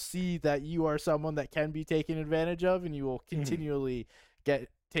will see that you are someone that can be taken advantage of, and you will Mhm. continually get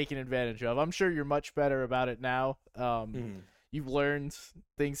taken advantage of. I'm sure you're much better about it now. Mhm. You've learned,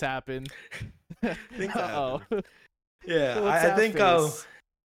 things happen. Things Uh-oh. happen. Yeah, What's I that think face?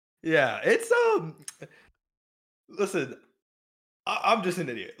 yeah, it's listen, I'm just an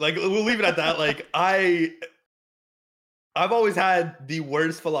idiot. Like we'll leave it at that. Like I've always had the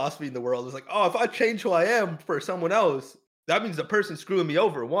worst philosophy in the world. It's like, oh, if I change who I am for someone else, that means the person screwing me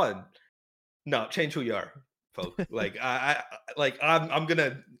over won. No, change who you are, folk. Like I'm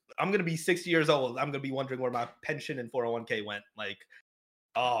gonna be 60 years old. I'm gonna be wondering where my pension and 401k went. Like,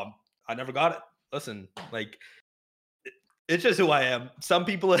 I never got it. Listen, like it's just who I am. Some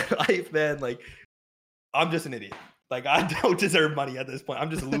people in life, man, like I'm just an idiot. Like I don't deserve money at this point. I'm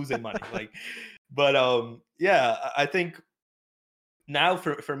just losing money. Like, but yeah, I think now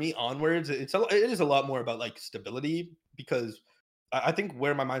for me onwards, it is a lot more about like stability because I think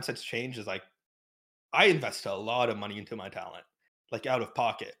where my mindset's changed is like I invest a lot of money into my talent, like out of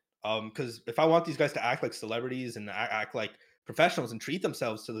pocket. Because if I want these guys to act like celebrities and act like professionals and treat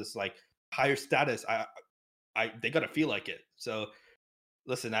themselves to this like higher status, I they gotta feel like it. So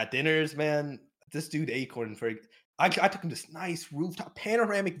listen, at dinners, man, this dude Acorn for I took him to this nice rooftop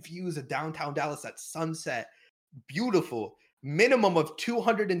panoramic views of downtown Dallas at sunset. beautiful, minimum of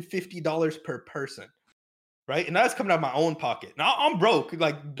 $250 per person, right? And that's coming out of my own pocket. Now I'm broke.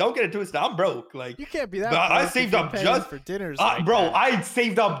 Like, don't get it twisted. I'm broke. Like, You can't be that but broke I if saved you're up paying just for dinners like bro. that. I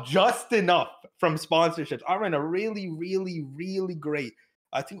saved up just enough from sponsorships. I ran a really, really, really great.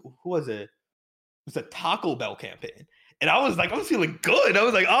 I think who was it? It was a Taco Bell campaign, and I was feeling good. I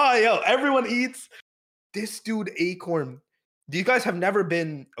was like, oh, yo, everyone eats. This dude Acorn. Do you guys have never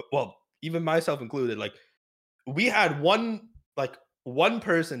been? Well, even myself included. Like, we had one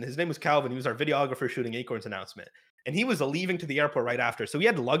person. His name was Calvin. He was our videographer shooting Acorn's announcement, and he was leaving to the airport right after. So he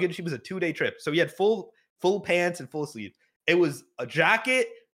had luggage. He was a 2-day trip. So he had full pants and full sleeve. It was a jacket,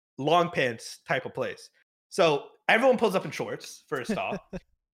 long pants type of place. So everyone pulls up in shorts first off.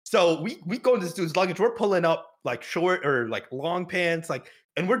 So we go into this dude's luggage. We're pulling up like short or like long pants, like,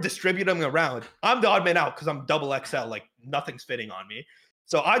 and we're distributing them around. I'm the odd man out because I'm double XL, like nothing's fitting on me.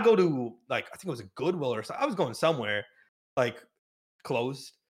 So I go to, like, I think it was a Goodwill or something. I was going somewhere, like,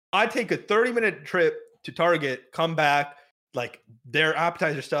 closed. I take a 30-minute trip to Target, come back, like their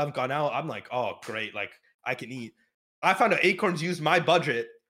appetizer stuff gone out. I'm like, oh great, like I can eat. I found out Acorns used my budget.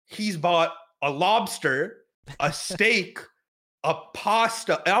 He's bought a lobster, a steak, a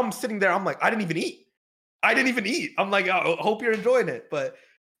pasta. And I'm sitting there, I'm like, I didn't even eat. I'm like, I hope you're enjoying it. But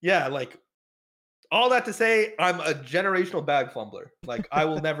yeah, like, all that to say, I'm a generational bag fumbler. Like, you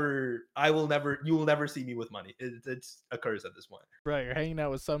will never see me with money. It's a curse at this point. Bro, you're hanging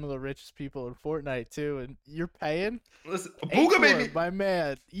out with some of the richest people in Fortnite too, and you're paying. Listen, Acorn, Booga baby, my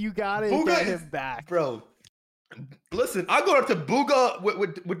man, you gotta Booga get is- him back, bro. Listen, I go up to Booga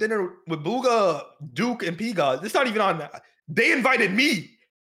with dinner with Booga, Duke, and P God. It's not even on that. They invited me.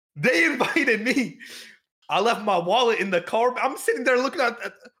 I left my wallet in the car. I'm sitting there looking at.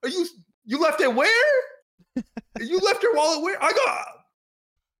 Are you left it where? You left your wallet where? I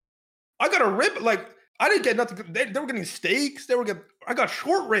got a rib. Like, I didn't get nothing. They were getting steaks. I got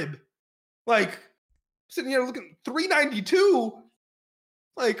short rib. Like, sitting here looking $3.92.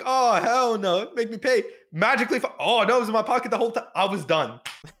 Like, oh hell no, make me pay. Magically, oh no, it was in my pocket the whole time. I was done.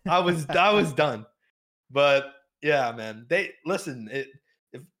 I was done. But yeah, man. They listen.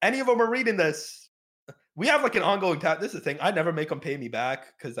 If any of them are reading this, we have like an ongoing this is the thing. I never make them pay me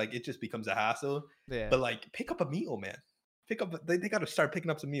back because like it just becomes a hassle. Yeah. But like, pick up a meal, man. They got to start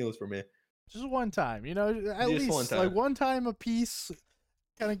picking up some meals for me. Just one time, you know, at Just one least time. like one time a piece.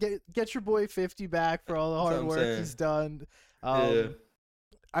 Kind of get your boy 50 back for all the hard work he's done. Yeah.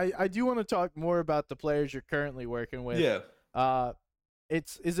 I do want to talk more about the players you're currently working with. Yeah.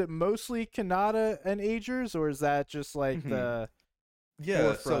 Is it mostly Kanata and Agers, or is that just like the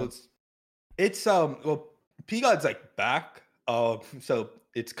Yeah, forefront? so it's well, P God's like back. So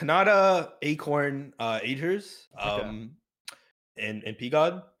it's Kanata, Acorn, Agers, and P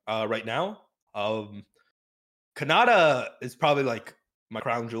God right now. Kanata is probably like my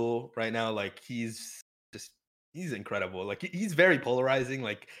crown jewel right now. Like, he's incredible. Like, he's very polarizing.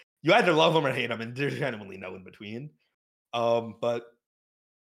 Like, you either love him or hate him, and there's genuinely no in between. But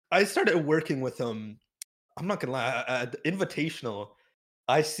I started working with him. I'm not gonna lie, at the Invitational,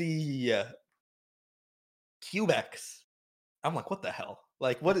 I see Cubex. I'm like, what the hell?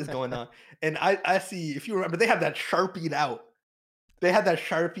 Like, what is going on? And I see, if you remember, they had that sharpied out.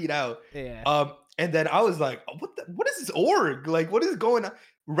 Yeah. And then I was like, what is this org? Like, what is going on?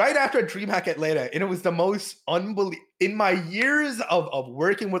 Right after DreamHack Atlanta, and it was the most in my years of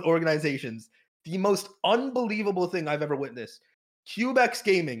working with organizations, the most unbelievable thing I've ever witnessed. Cubex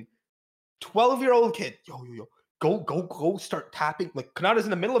Gaming, 12-year-old kid, yo, go start tapping. Like, Kanata's in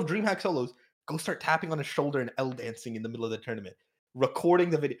the middle of DreamHack solos, go start tapping on his shoulder and L dancing in the middle of the tournament,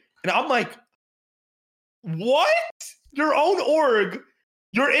 recording the video. And I'm like, what? Your own org,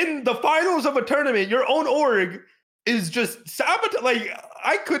 you're in the finals of a tournament, your own org is just sabotage. Like,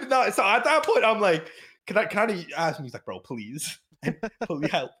 I could not. So at that point, I'm like, can I ask me? He's like, bro, please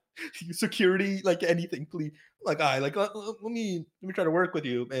help. Security, like anything, please. I'm like, all right, like let me try to work with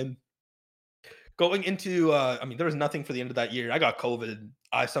you. And going into I mean, there was nothing for the end of that year. I got COVID.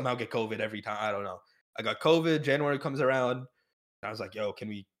 I somehow get COVID every time. I don't know. I got COVID. January comes around. I was like, yo, can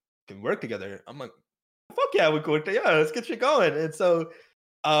we work together? I'm like, fuck yeah, we could. Yeah, let's get shit going. And so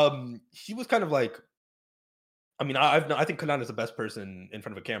he was kind of like, I mean, I think Kanata is the best person in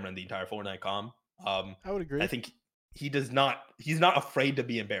front of a camera in the entire Fortnite comm. I would agree. I think he's not afraid to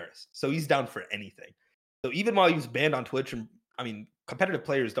be embarrassed. So he's down for anything. So even while he was banned on Twitch, and I mean, competitive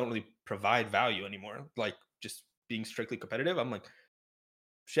players don't really provide value anymore. Like, just being strictly competitive, I'm like,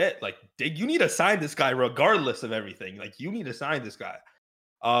 shit, like, Dig, you need to sign this guy regardless of everything. Like, you need to sign this guy.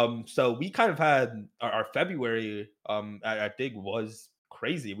 So we kind of had our February at Dig was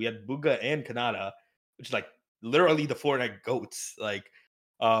crazy. We had Booga and Kanata, which is like literally the Fortnite goats. Like,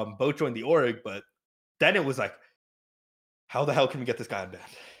 both joined the org, but then it was like, how the hell can we get this guy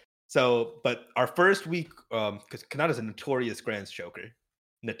unbanned? So, but our first week, because Kanata's a notorious Grants choker,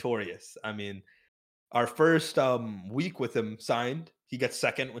 notorious. I mean, our first week with him signed, he gets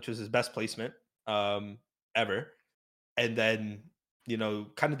second, which was his best placement ever. And then,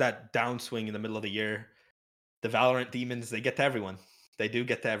 kind of that downswing in the middle of the year, the Valorant demons, they get to everyone. They do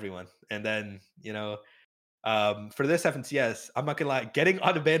get to everyone. And then, for this FNCS, I'm not gonna lie, getting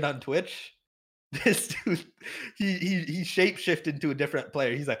unbanned on Twitch, this dude, he shapeshifted into a different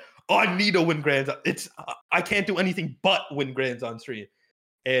player. He's like, oh, I need to win grands. I can't do anything but win grands on stream.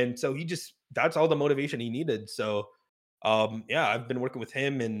 And so that's all the motivation he needed. So yeah, I've been working with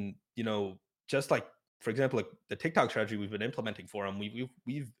him, and just like, for example, like the TikTok strategy we've been implementing for him,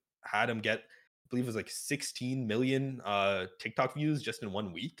 we've had him get, I believe it was like 16 million TikTok views just in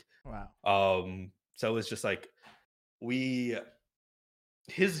 1 week. Wow. So it's just like, we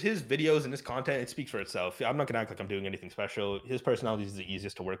his videos and his content, it speaks for itself. I'm not gonna act like I'm doing anything special. His personality is the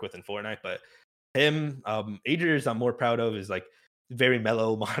easiest to work with in Fortnite, but him, Agers, I'm more proud of, is like very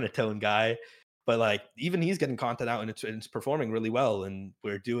mellow, monotone guy. But like, even he's getting content out, and it's performing really well. And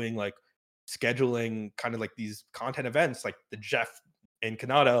we're doing like scheduling kind of like these content events, like the Jeff and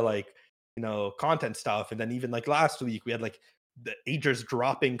Kanata, like, content stuff. And then even like last week we had like the Agers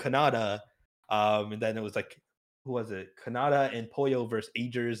dropping Kanata. And then it was like, who was it? Kanata and Poyo versus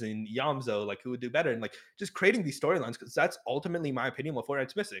Agers and Yamzo, like who would do better? And like, just creating these storylines, because that's ultimately my opinion what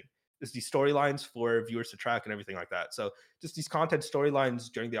Fortnite's missing, is these storylines for viewers to track and everything like that. So just these content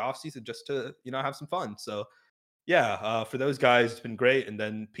storylines during the off season, just to have some fun. So yeah, for those guys, it's been great. And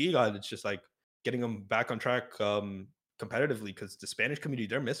then P-God, it's just like getting them back on track competitively, because the Spanish community,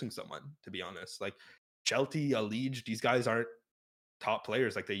 they're missing someone, to be honest. Like Shelty, Alige, these guys aren't top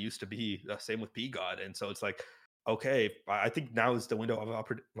players like they used to be. Same with P-God. And so it's like, okay, I think now is the window of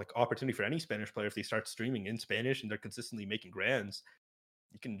opportunity for any Spanish player. If they start streaming in Spanish and they're consistently making grands,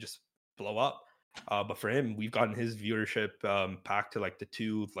 you can just blow up. But for him, we've gotten his viewership back to like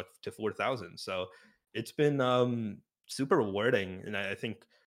the 4,000. So it's been super rewarding. And I think,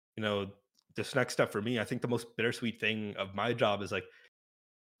 this next step for me, I think the most bittersweet thing of my job is like,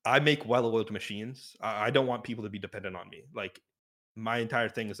 I make well-oiled machines. I don't want people to be dependent on me. Like, my entire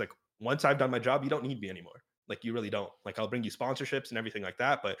thing is like, once I've done my job, you don't need me anymore. Like, you really don't. Like, I'll bring you sponsorships and everything like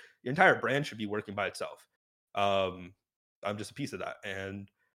that, but your entire brand should be working by itself. I'm just a piece of that. And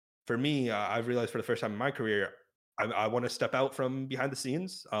for me, I've realized for the first time in my career, I want to step out from behind the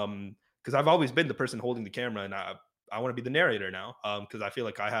scenes, because I've always been the person holding the camera, and I want to be the narrator now, because I feel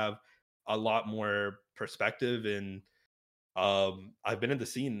like I have a lot more perspective. And I've been in the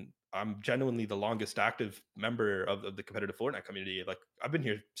scene. I'm genuinely the longest active member of the competitive Fortnite community. Like, I've been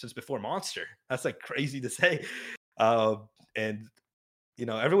here since before Monster. That's like crazy to say. And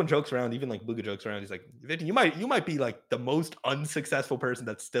everyone jokes around, even like Booga jokes around. He's like, "Vinny, you might be like the most unsuccessful person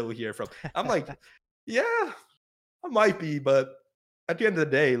that's still here from." I'm like, yeah, I might be, but at the end of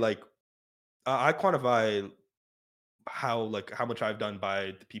the day, like, I quantify how much I've done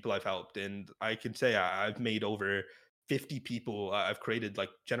by the people I've helped, and I can say I've made over 50 people. I've created like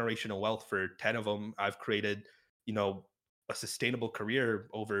generational wealth for 10 of them. I've created, a sustainable career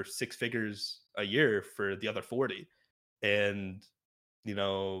over 6 figures a year for the other 40. And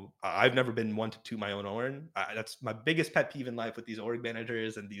I've never been one to toot my own horn. That's my biggest pet peeve in life with these org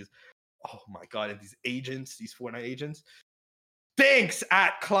managers and these, oh my god, and these agents, these Fortnite agents. Thanks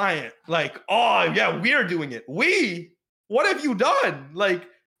at client, like, oh yeah, we're doing it. What have you done? Like,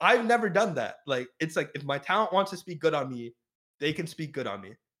 I've never done that. Like, it's like, if my talent wants to speak good on me, they can speak good on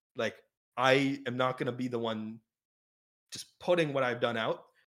me. Like, I am not gonna be the one just putting what I've done out.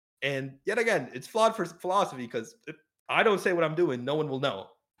 And yet again, it's flawed for philosophy, because if I don't say what I'm doing, no one will know.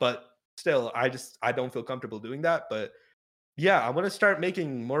 But still, I don't feel comfortable doing that. But yeah, I want to start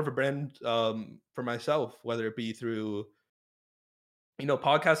making more of a brand for myself, whether it be through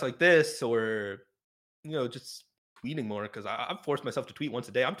podcasts like this, or just tweeting more, because I've forced myself to tweet once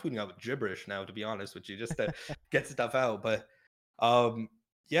a day. I'm tweeting out gibberish now, to be honest with you, just to get stuff out. But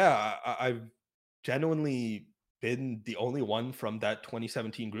yeah, I've genuinely been the only one from that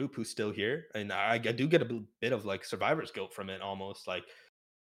 2017 group who's still here, and I do get a bit of like survivor's guilt from it, almost. Like,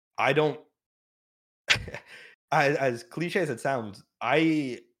 I don't, as cliche as it sounds,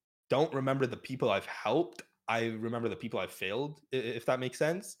 I don't remember the people I've helped. I remember the people I've failed, if that makes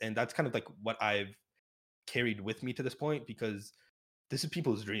sense. And that's kind of like what I've carried with me to this point, because this is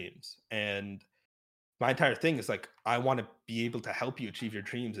people's dreams. And my entire thing is like, I want to be able to help you achieve your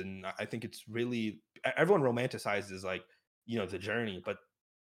dreams. And I think it's really, everyone romanticizes like, the journey, but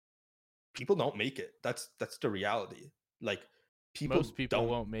people don't make it. That's the reality. Like Most people people don't.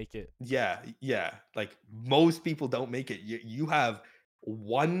 won't make it. Yeah, yeah. Like most people don't make it. You have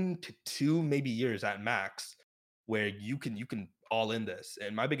 1 to 2 maybe years at max where you can all in this.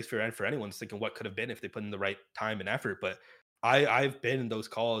 And my biggest fear, and for anyone, is thinking what could have been if they put in the right time and effort. But I've been in those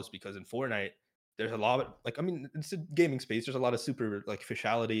calls because in Fortnite there's a lot of, like, I mean, it's a gaming space. There's a lot of super like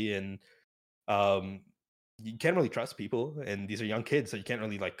officiality, and um you can't really trust people, and these are young kids, so you can't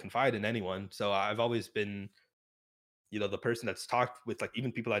really like confide in anyone. So I've always been, the person that's talked with like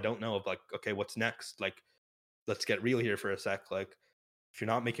even people I don't know of, like, okay, what's next? Like, let's get real here for a sec. Like, if you're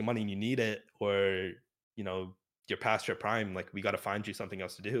not making money and you need it, or you know you're past your prime, like we got to find you something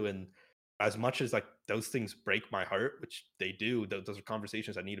else to do. And as much as like those things break my heart, which they do, those are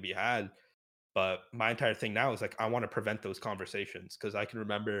conversations that need to be had. But my entire thing now is like I want to prevent those conversations, because I can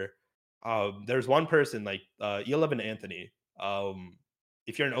remember there's one person like E11 Anthony.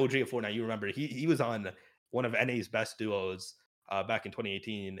 If you're an OG of Fortnite, you remember he was on one of NA's best duos back in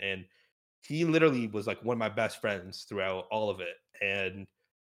 2018, and he literally was like one of my best friends throughout all of it. And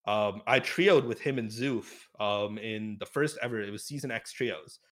I trioed with him and Zoof in the first ever. It was Season X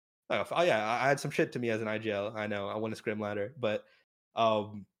trios. Oh yeah, I had some shit to me as an IGL. I know I won a scrim ladder, but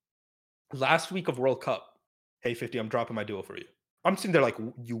um, last week of World Cup, hey 50, I'm dropping my duo for you. I'm sitting there like,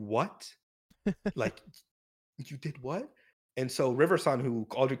 you what? Like, you did what? And so Riverson, who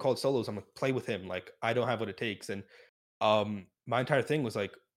already called solos, I'm like, play with him. Like, I don't have what it takes. And my entire thing was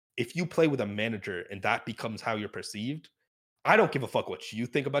like, if you play with a manager and that becomes how you're perceived, I don't give a fuck what you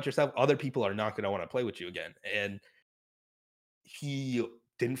think about yourself. Other people are not going to want to play with you again. And he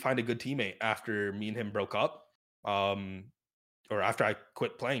didn't find a good teammate after me and him broke up. Or after I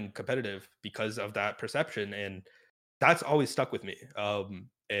quit playing competitive because of that perception. And that's always stuck with me.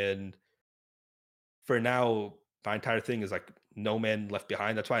 And for now, my entire thing is like no man left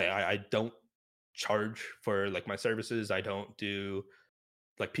behind. That's why I don't charge for like my services. I don't do,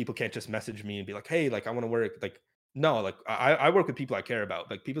 like, people can't just message me and be like, hey, like I want to work. Like, no, like I work with people I care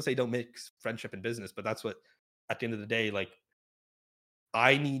about. Like, people say don't mix friendship and business, but that's what, at the end of the day, like,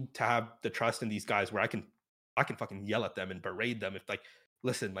 I need to have the trust in these guys where I can fucking yell at them and berate them if, like,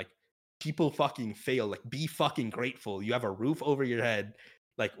 listen, like, people fucking fail. Like, be fucking grateful. You have a roof over your head.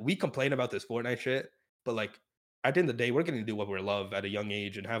 Like, we complain about this Fortnite shit, but like at the end of the day, we're getting to do what we love at a young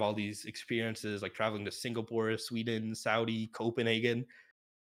age and have all these experiences, like traveling to Singapore, Sweden, Saudi, Copenhagen.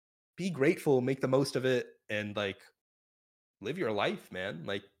 Be grateful, make the most of it, and like live your life, man.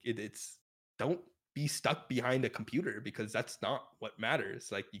 Like it's don't be stuck behind a computer, because that's not what matters.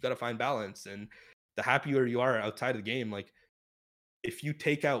 Like, you got to find balance, and the happier you are outside of the game, like if you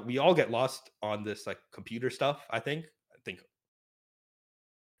take out, we all get lost on this like computer stuff. I think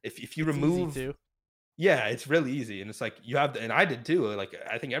if you It's easy remove, to. yeah, it's really easy, and it's like you have, and I did too. Like,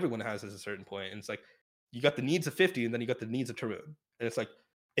 I think everyone has at a certain point, and it's like you got the needs of 50, and then you got the needs of Tarun, and it's like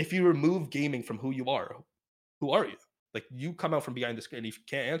if you remove gaming from who are you? Like, you come out from behind the screen. If you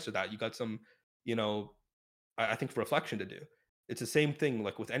can't answer that, you got some, you know, I think reflection to do. It's the same thing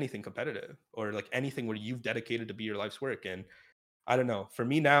like with anything competitive, or like anything where you've dedicated to be your life's work. And I don't know. For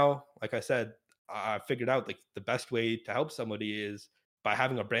me now, like I said, I figured out like the best way to help somebody is by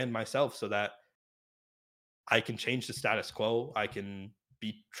having a brand myself, so that I can change the status quo. I can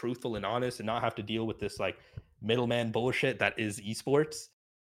be truthful and honest and not have to deal with this like middleman bullshit that is esports.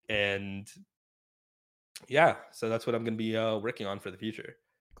 And yeah, so that's what I'm going to be working on for the future.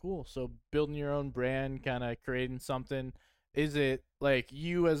 Cool. So building your own brand, kind of creating something. Is it like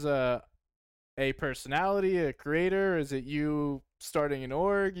you as a personality, a creator? Is it you starting an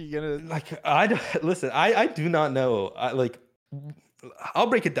org? You gonna Like, listen, I do not know. I'll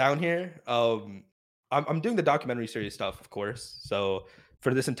break it down here. I'm doing the documentary series stuff, of course. So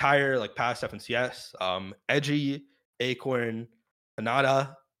for this entire like past FNCS, Edgy, Acorn,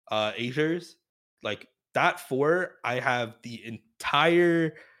 Hanada, Azures, like that four, I have the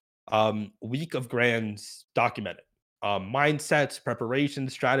entire week of grands documented. Mindsets,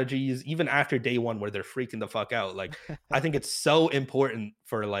 preparations, strategies, even after day one where they're freaking the fuck out. Like, I think it's so important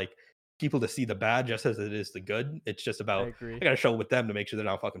for like people to see the bad just as it is the good. It's just I about, agree. I gotta show with them to make sure they're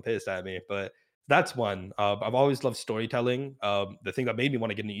not fucking pissed at me. But that's one. I've always loved storytelling. The thing that made me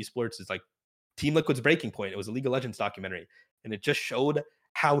want to get into esports is like Team Liquid's Breaking Point. It was a League of Legends documentary, and it just showed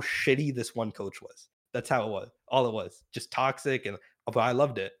how shitty this one coach was. That's how it was. All it was, just toxic, and but I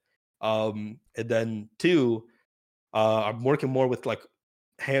loved it. And then two, I'm working more with like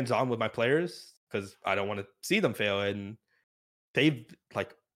hands on with my players because I don't want to see them fail, and they've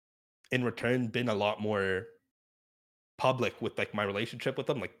like in return been a lot more public with like my relationship with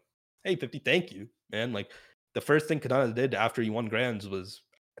them. Like, hey, 50, thank you, man. Like, the first thing Kanata did after he won grands was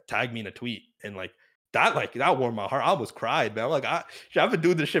tagged me in a tweet, and that warmed my heart. I almost cried, man. I'm like, I've been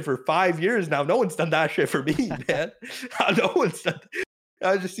doing this shit for 5 years now. No one's done that shit for me, man. No one's done.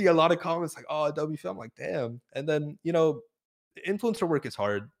 I just see a lot of comments like, "Oh, WF." I'm like, damn. And then influencer work is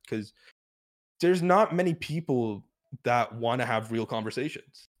hard because there's not many people that want to have real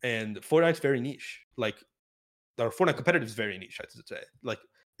conversations, and Fortnite's very niche. Or Fortnite competitive is very niche, I should say. Like,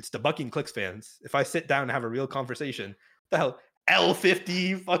 it's the Bucky and Clicks fans. If I sit down and have a real conversation, the hell,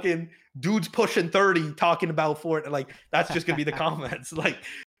 L50 fucking dudes pushing 30 talking about Fortnite, like that's just gonna be the comments. Like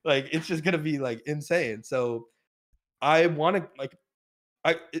it's just gonna be like insane. So I want to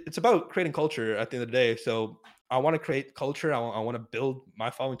it's about creating culture at the end of the day. So I want to create culture. I want to build my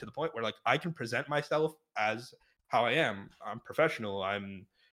following to the point where like I can present myself as how I am. I'm professional. I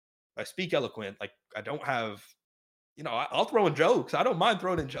speak eloquent. Like I don't have, I'll throw in jokes. I don't mind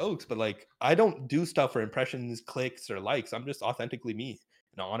throwing in jokes, but like I don't do stuff for impressions, clicks, or likes. I'm just authentically me,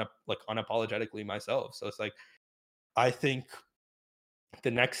 unapologetically myself. So it's like I think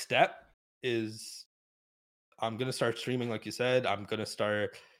the next step is I'm gonna start streaming, like you said. I'm gonna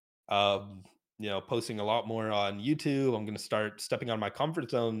start, posting a lot more on YouTube. I'm gonna start stepping out of my comfort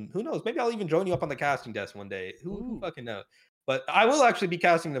zone. Who knows? Maybe I'll even join you up on the casting desk one day. Who fucking knows? But I will actually be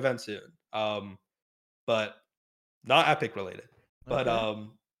casting an event soon. But not Epic related. But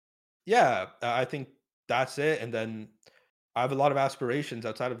yeah, I think that's it. And then I have a lot of aspirations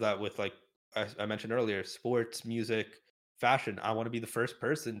outside of that with, like I mentioned earlier, sports, music, fashion. I want to be the first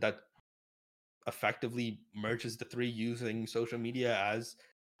person that effectively merges the three using social media as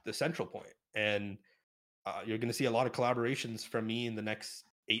the central point. And you're going to see a lot of collaborations from me in the next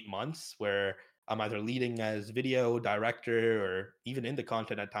 8 months where I'm either leading as video director or even into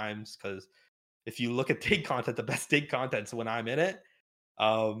content at times. Because if you look at dig content, the best dig content's when I'm in it.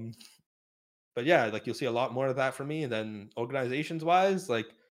 But yeah, like you'll see a lot more of that from me. And then organizations wise, like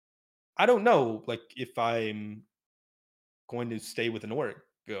I don't know, like if I'm going to stay with an org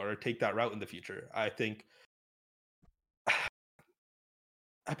or take that route in the future. I think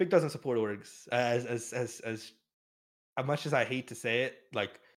Epic doesn't support orgs as much as I hate to say it.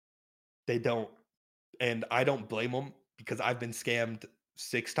 Like they don't, and I don't blame them because I've been scammed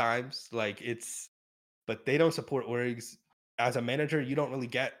 6 times. But they don't support orgs. As a manager, you don't really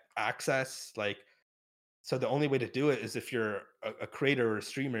get access. So the only way to do it is if you're a creator or a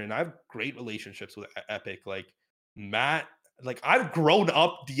streamer. And I have great relationships with Epic. Like Matt, like I've grown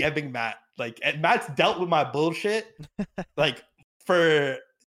up DMing Matt. And Matt's dealt with my bullshit. Like for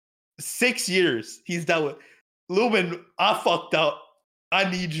 6 years, he's dealt with. Lumen, I fucked up.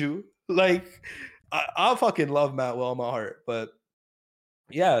 I need you. Like I fucking love Matt with all my heart. But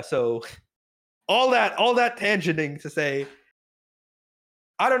yeah, so all that tangenting to say,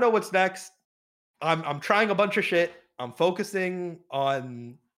 I don't know what's next. I'm trying a bunch of shit. I'm focusing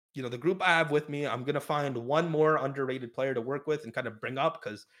on the group I have with me. I'm gonna find one more underrated player to work with and kind of bring up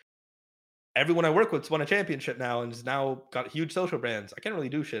because everyone I work with's won a championship now and has now got huge social brands. I can't really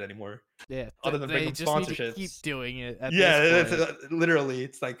do shit anymore. Yeah, other than bring them sponsorships. Need to keep doing it. Literally,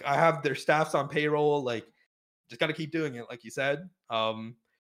 it's like I have their staffs on payroll. Like, just gotta keep doing it, like you said.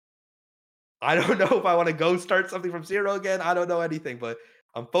 I don't know if I want to go start something from zero again. I don't know anything, but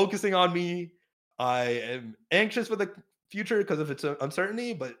I'm focusing on me. I am anxious for the future because of its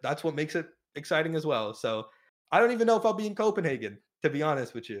uncertainty, but that's what makes it exciting as well. So I don't even know if I'll be in Copenhagen, to be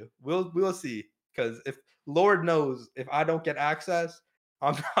honest with you. We'll see. Because if Lord knows, if I don't get access,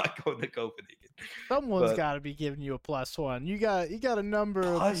 I'm not going to Copenhagen. Someone's got to be giving you a +1. You got a number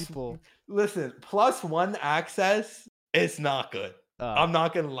of people. Listen, +1 access, it's not good. I'm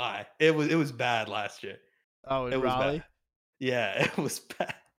not gonna lie. It was bad last year. Oh, it was Raleigh? Bad. Yeah, it was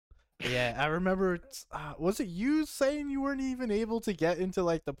bad. Yeah, I remember. Was it you saying you weren't even able to get into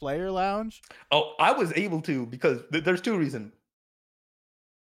like the player lounge? Oh, I was able to because there's 2 reasons.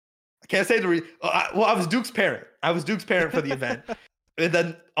 I can't say the reason. I was Duke's parent. I was Duke's parent for the event, and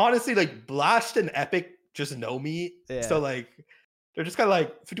then honestly, like Blast and Epic just know me, so like they're just kind of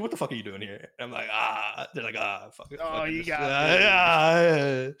like, "What the fuck are you doing here?" And I'm like, They're like, fuck it. Oh, you got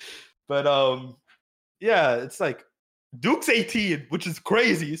it. But yeah, it's like. Duke's 18, which is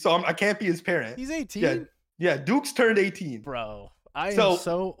crazy. So I can't be his parent. He's 18? Yeah, Duke's turned 18. Bro, I am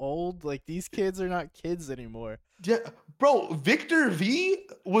so old. Like, these kids are not kids anymore. Yeah, bro, Victor V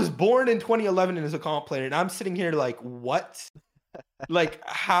was born in 2011 and is a comp player. And I'm sitting here like, what? Like,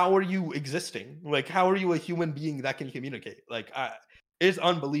 how are you existing? Like, how are you a human being that can communicate? Like, it's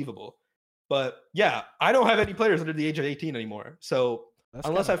unbelievable. But yeah, I don't have any players under the age of 18 anymore. So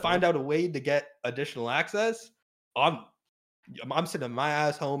unless I find out a way to get additional access, I'm sitting my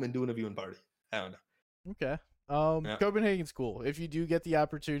ass home and doing a viewing party. I don't know. Okay. Yeah. Copenhagen's cool. If you do get the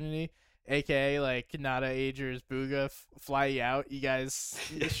opportunity, aka like Kanata, Agers, Booga, fly you out. You guys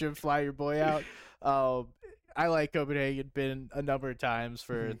should fly your boy out. Um, I like Copenhagen. Been a number of times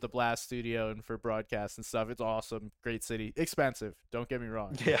for the Blast Studio and for broadcast and stuff. It's awesome, great city. Expensive. Don't get me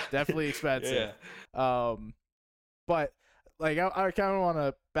wrong. Yeah. Definitely expensive. Yeah. But like I kind of want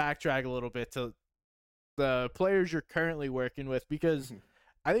to backtrack a little bit to the players you're currently working with, because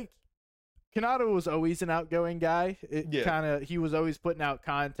I think Kanata was always an outgoing guy. He was always putting out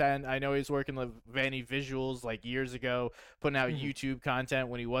content. I know he's working with Vanny Visuals like years ago, putting out YouTube content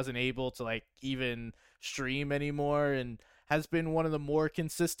when he wasn't able to like even stream anymore, and has been one of the more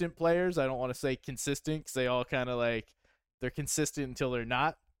consistent players. I don't want to say consistent because they all kind of like they're consistent until they're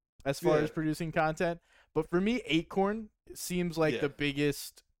not as far as producing content. But for me, Acorn seems like the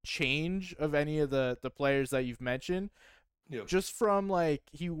biggest change of any of the players that you've mentioned. Yep. Just from like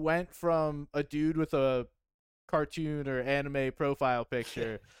he went from a dude with a cartoon or anime profile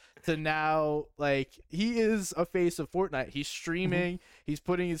picture to now like he is a face of Fortnite. He's streaming, he's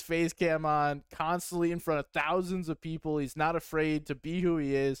putting his face cam on constantly in front of thousands of people. He's not afraid to be who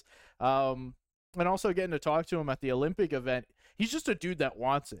he is. And also getting to talk to him at the Olympic event. He's just a dude that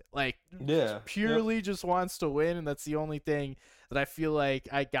wants it. Like purely just wants to win, and that's the only thing that I feel like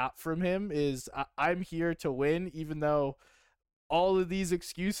I got from him is I'm here to win, even though all of these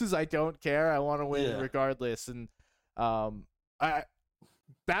excuses, I don't care. I want to win regardless. And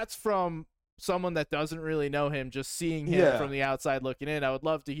that's from someone that doesn't really know him, just seeing him from the outside looking in. I would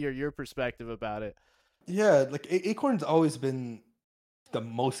love to hear your perspective about it. Yeah, like Acorn's always been the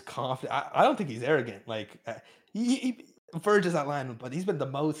most confident. I don't think he's arrogant. Like he verges that line, but he's been the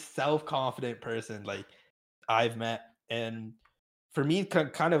most self-confident person like I've met. And for me,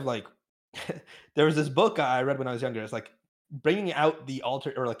 kind of like there was this book I read when I was younger. It's like bringing out the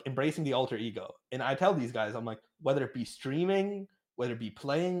alter, or like embracing the alter ego. And I tell these guys, I'm like, whether it be streaming, whether it be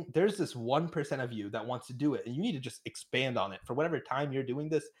playing, there's this 1% of you that wants to do it, and you need to just expand on it. For whatever time you're doing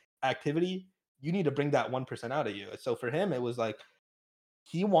this activity, you need to bring that 1% out of you. So for him, it was like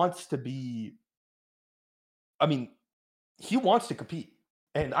he wants to be, I mean, he wants to compete.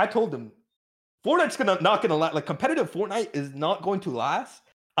 And I told him Fortnite's not gonna last. Like competitive Fortnite is not going to last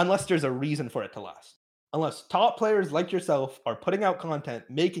unless there's a reason for it to last. Unless top players like yourself are putting out content,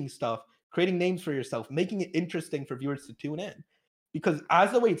 making stuff, creating names for yourself, making it interesting for viewers to tune in. Because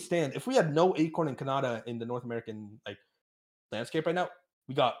as the way it stands, if we had no Acorn and Kanata in the North American like landscape right now,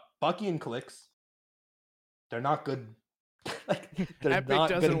 we got Bucky and Calix. They're not good. Like Epic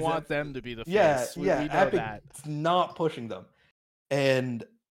doesn't want them to be the face. Yeah, we know Epic that. It's not pushing them. And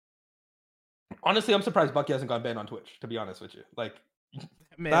honestly, I'm surprised Bucky hasn't gone banned on Twitch, to be honest with you. Like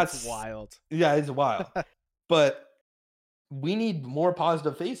Man, that's wild. Yeah, it's wild. But we need more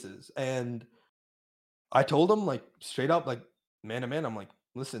positive faces. And I told him like straight up, like man to man, I'm like,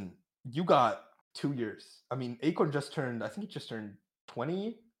 listen, you got 2 years. I mean, Acorn just turned, I think he just turned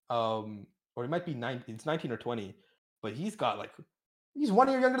 20. Or he might be 19, it's 19 or 20, but he's 1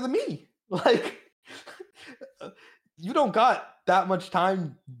 year younger than me. Like you don't got that much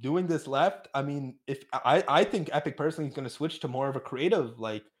time doing this left. I mean, if I think Epic personally is going to switch to more of a creative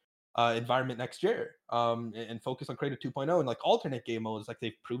like environment next year, and focus on creative 2.0 and like alternate game modes, like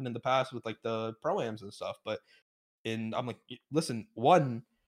they've proven in the past with like the pro-ams and stuff. But I'm like, listen, 1,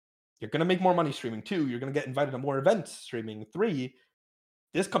 you're gonna make more money streaming. 2, you're gonna get invited to more events streaming. 3,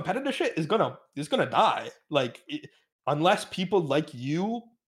 this competitive shit is gonna die. Like unless people like you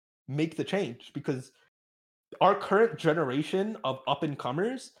make the change, because our current generation of up and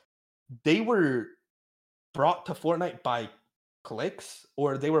comers, they were brought to Fortnite by clicks,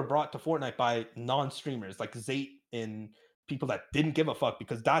 or they were brought to Fortnite by non-streamers like Zate and people that didn't give a fuck,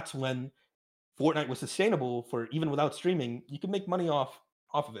 because that's when Fortnite was sustainable. For even without streaming, you could make money off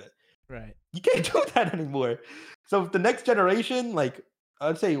of it. Right. You can't do that anymore. So the next generation, like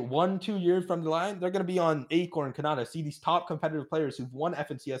I'd say 1-2 years from the line, they're going to be on Acorn, Kanata, see these top competitive players who've won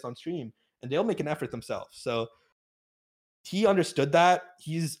FNCS on stream, and they'll make an effort themselves. So he understood that.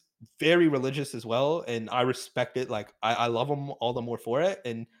 He's very religious as well, and I respect it. Like I love him all the more for it.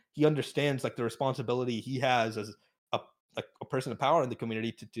 And he understands like the responsibility he has as a person of power in the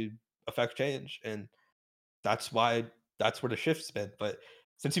community to affect change. And that's where the shift's been. But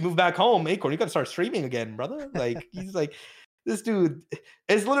since he moved back home, Acorn, you got to start streaming again, brother. Like he's like, this dude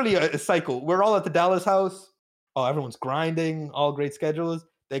is literally a cycle. We're all at the Dallas house. Oh, everyone's grinding, all great schedules.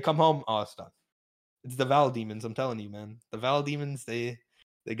 They come home, oh, it's done. It's the Val demons, I'm telling you, man. The Val demons, they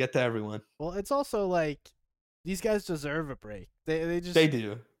get to everyone. Well, it's also like these guys deserve a break. They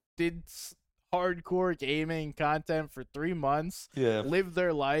do. Did hardcore gaming content for 3 months, Yeah. live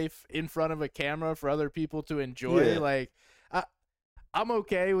their life in front of a camera for other people to enjoy. Yeah. Like, I'm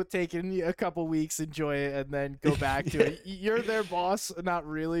okay with taking a couple weeks, enjoy it, and then go back to it. You're their boss, not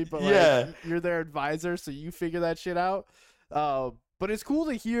really, but like Yeah. you're their advisor, so you figure that shit out. But it's cool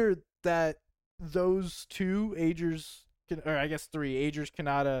to hear that those two Agers, or I guess three Agers,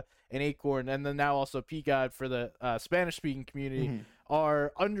 Kanata, and Acorn, and then now also P-God for the Spanish-speaking community, Mhm.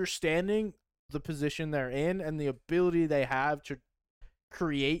 are understanding the position they're in and the ability they have to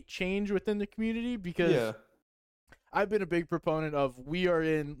create change within the community, because Yeah. I've been a big proponent of, we are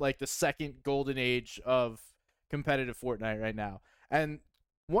in like the second golden age of competitive Fortnite right now. And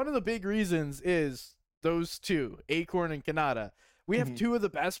one of the big reasons is those two, Acorn and Kanata. We have Mhm. two of the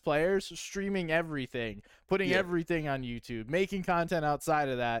best players streaming everything, putting Yeah. everything on YouTube, making content outside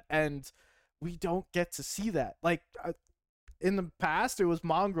of that, and we don't get to see that. Like, in the past, it was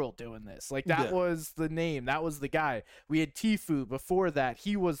Mongrel doing this. Like, that Yeah. was the name. That was the guy. We had Tfue before that.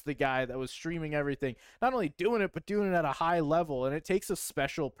 He was the guy that was streaming everything. Not only doing it, but doing it at a high level. And it takes a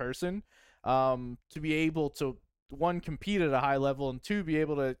special person to be able to, one, compete at a high level, and two, be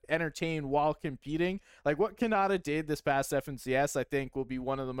able to entertain while competing. Like what Kanata did this past FNCS, I think will be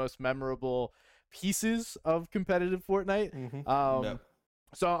one of the most memorable pieces of competitive Fortnite. Yeah.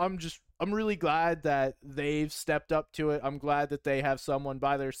 So I'm really glad that they've stepped up to it. I'm glad that they have someone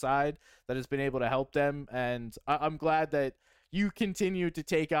by their side that has been able to help them, and I'm glad that you continue to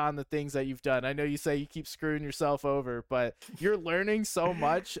take on the things that you've done. I know you say you keep screwing yourself over, but you're learning so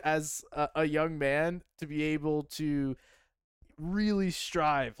much as a young man to be able to really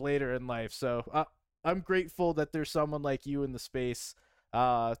strive later in life. So I'm grateful that there's someone like you in the space.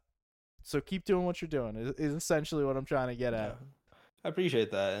 So keep doing what you're doing is essentially what I'm trying to get Yeah. at. I appreciate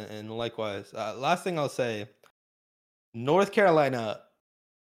that, and likewise. Last thing I'll say: North Carolina,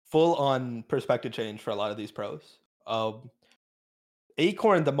 full on perspective change for a lot of these pros.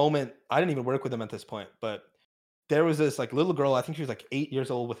 Acorn, the moment I didn't even work with them at this point, but there was this like little girl. I think she was like 8 years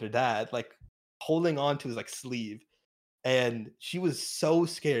old with her dad, like holding on to his like sleeve, and she was so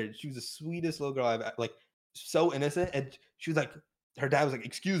scared. She was the sweetest little girl I've like, so innocent, and she was like, her dad was like,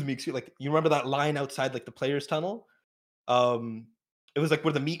 "Excuse me, excuse," like, you remember that line outside like the players' tunnel? Um, it was like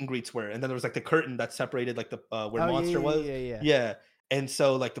where the meet and greets were, and then there was like the curtain that separated like the where Oh yeah, Monster yeah, was. yeah, yeah. Yeah, and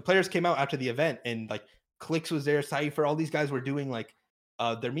so like the players came out after the event, and like Clicks was there, Cypher, all these guys were doing like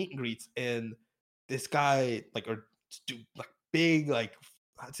their meet and greets, and this guy like or dude, like big like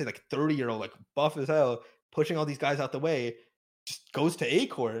I'd say like 30-year-old like buff as hell, pushing all these guys out the way, just goes to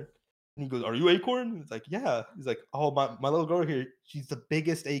Acorn. And he goes, "Are you Acorn?" He's like, "Yeah." He's like, "Oh, my little girl here, she's the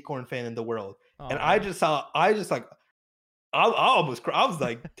biggest Acorn fan in the world." And Aw. I just like I almost I was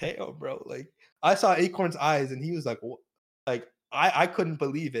like, "Damn, bro!" Like I saw Acorn's eyes, and he was like, like I couldn't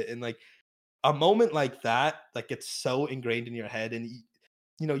believe it." And like a moment like that, like gets so ingrained in your head, and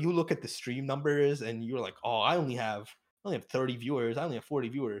you know, you look at the stream numbers, and you're like, "Oh, I only have 30 viewers. I only have 40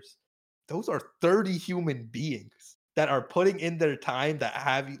 viewers." Those are 30 human beings that are putting in their time that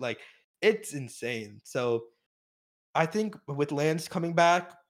have you like, it's insane. So I think with Lance coming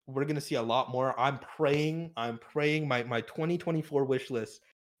back, we're gonna see a lot more. I'm praying my 2024 wish list,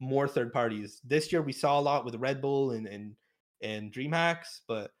 more third parties. This year we saw a lot with Red Bull and DreamHacks,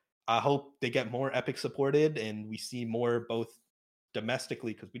 but I hope they get more Epic supported and we see more both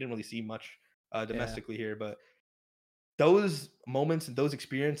domestically, because we didn't really see much Yeah. domestically here. But those moments and those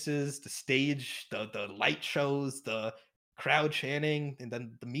experiences, the stage, the light shows, the crowd chanting, and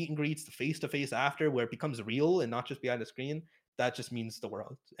then the meet and greets, the face to face after, where it becomes real and not just behind a screen, that just means the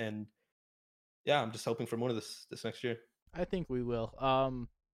world. And yeah, I'm just hoping for more of this next year. I think we will.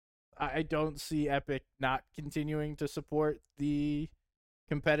 I don't see Epic not continuing to support the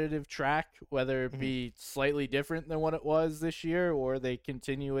competitive track, whether it Mhm. be slightly different than what it was this year, or they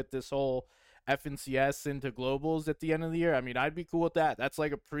continue with this whole FNCS into globals at the end of the year. I mean, I'd be cool with that. That's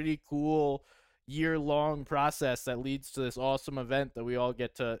like a pretty cool year-long process that leads to this awesome event that we all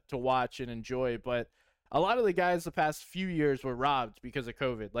get to watch and enjoy. But a lot of the guys the past few years were robbed because of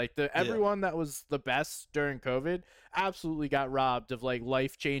COVID. Like Yeah. everyone that was the best during COVID absolutely got robbed of like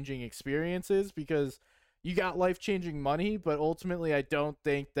life-changing experiences, because you got life-changing money, but ultimately I don't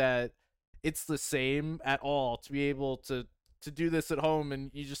think that it's the same at all to be able to do this at home, and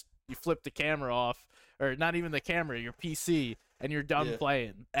you flip the camera off, or not even the camera, your PC, and you're done Yeah.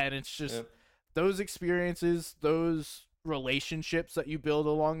 playing. And it's just Yeah. those experiences, those relationships that you build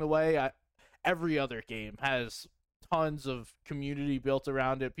along the way. Every other game has tons of community built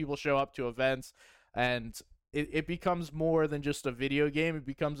around it. People show up to events, and it becomes more than just a video game. It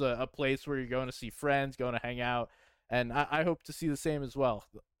becomes a place where you're going to see friends, going to hang out. and I hope to see the same as well.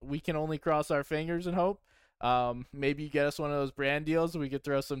 We can only cross our fingers and hope. Maybe you get us one of those brand deals, and we could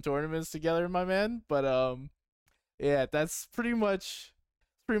throw some tournaments together, my man. But yeah, that's pretty much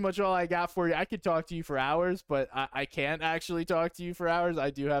all I got for you. I could talk to you for hours, but I can't actually talk to you for hours. I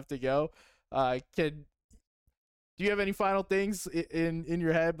do have to go. Do you have any final things in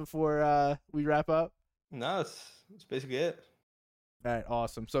your head before we wrap up? No, that's basically it. All right,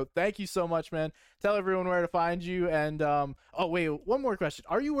 awesome. So thank you so much, man. Tell everyone where to find you. And oh wait, one more question.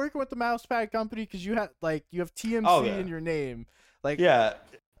 Are you working with the Mousepad company? Because you have TMC Oh, yeah. in your name. Like Yeah,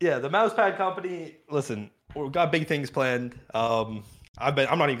 yeah. The Mousepad company. Listen, we've got big things planned. I'm not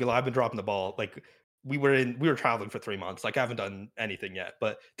even gonna lie, I've been dropping the ball. Like we were traveling for 3 months. Like I haven't done anything yet.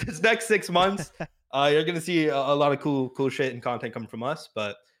 But this next 6 months, you're gonna see a lot of cool shit and content coming from us.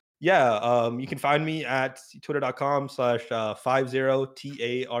 But yeah, you can find me at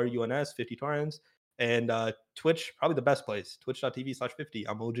twitter.com/50TARUNS 50 Torrens, and Twitch, probably the best place, twitch.tv/50.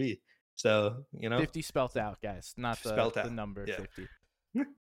 I'm OG. So 50 spelt out, guys, not spelt the out. number Yeah. 50.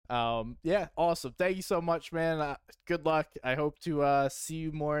 Yeah, awesome. Thank you so much, man. Good luck. I hope to see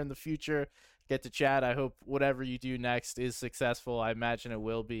you more in the future. Get to chat. I hope whatever you do next is successful. I imagine it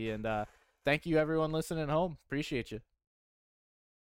will be. And thank you, everyone listening at home. Appreciate you.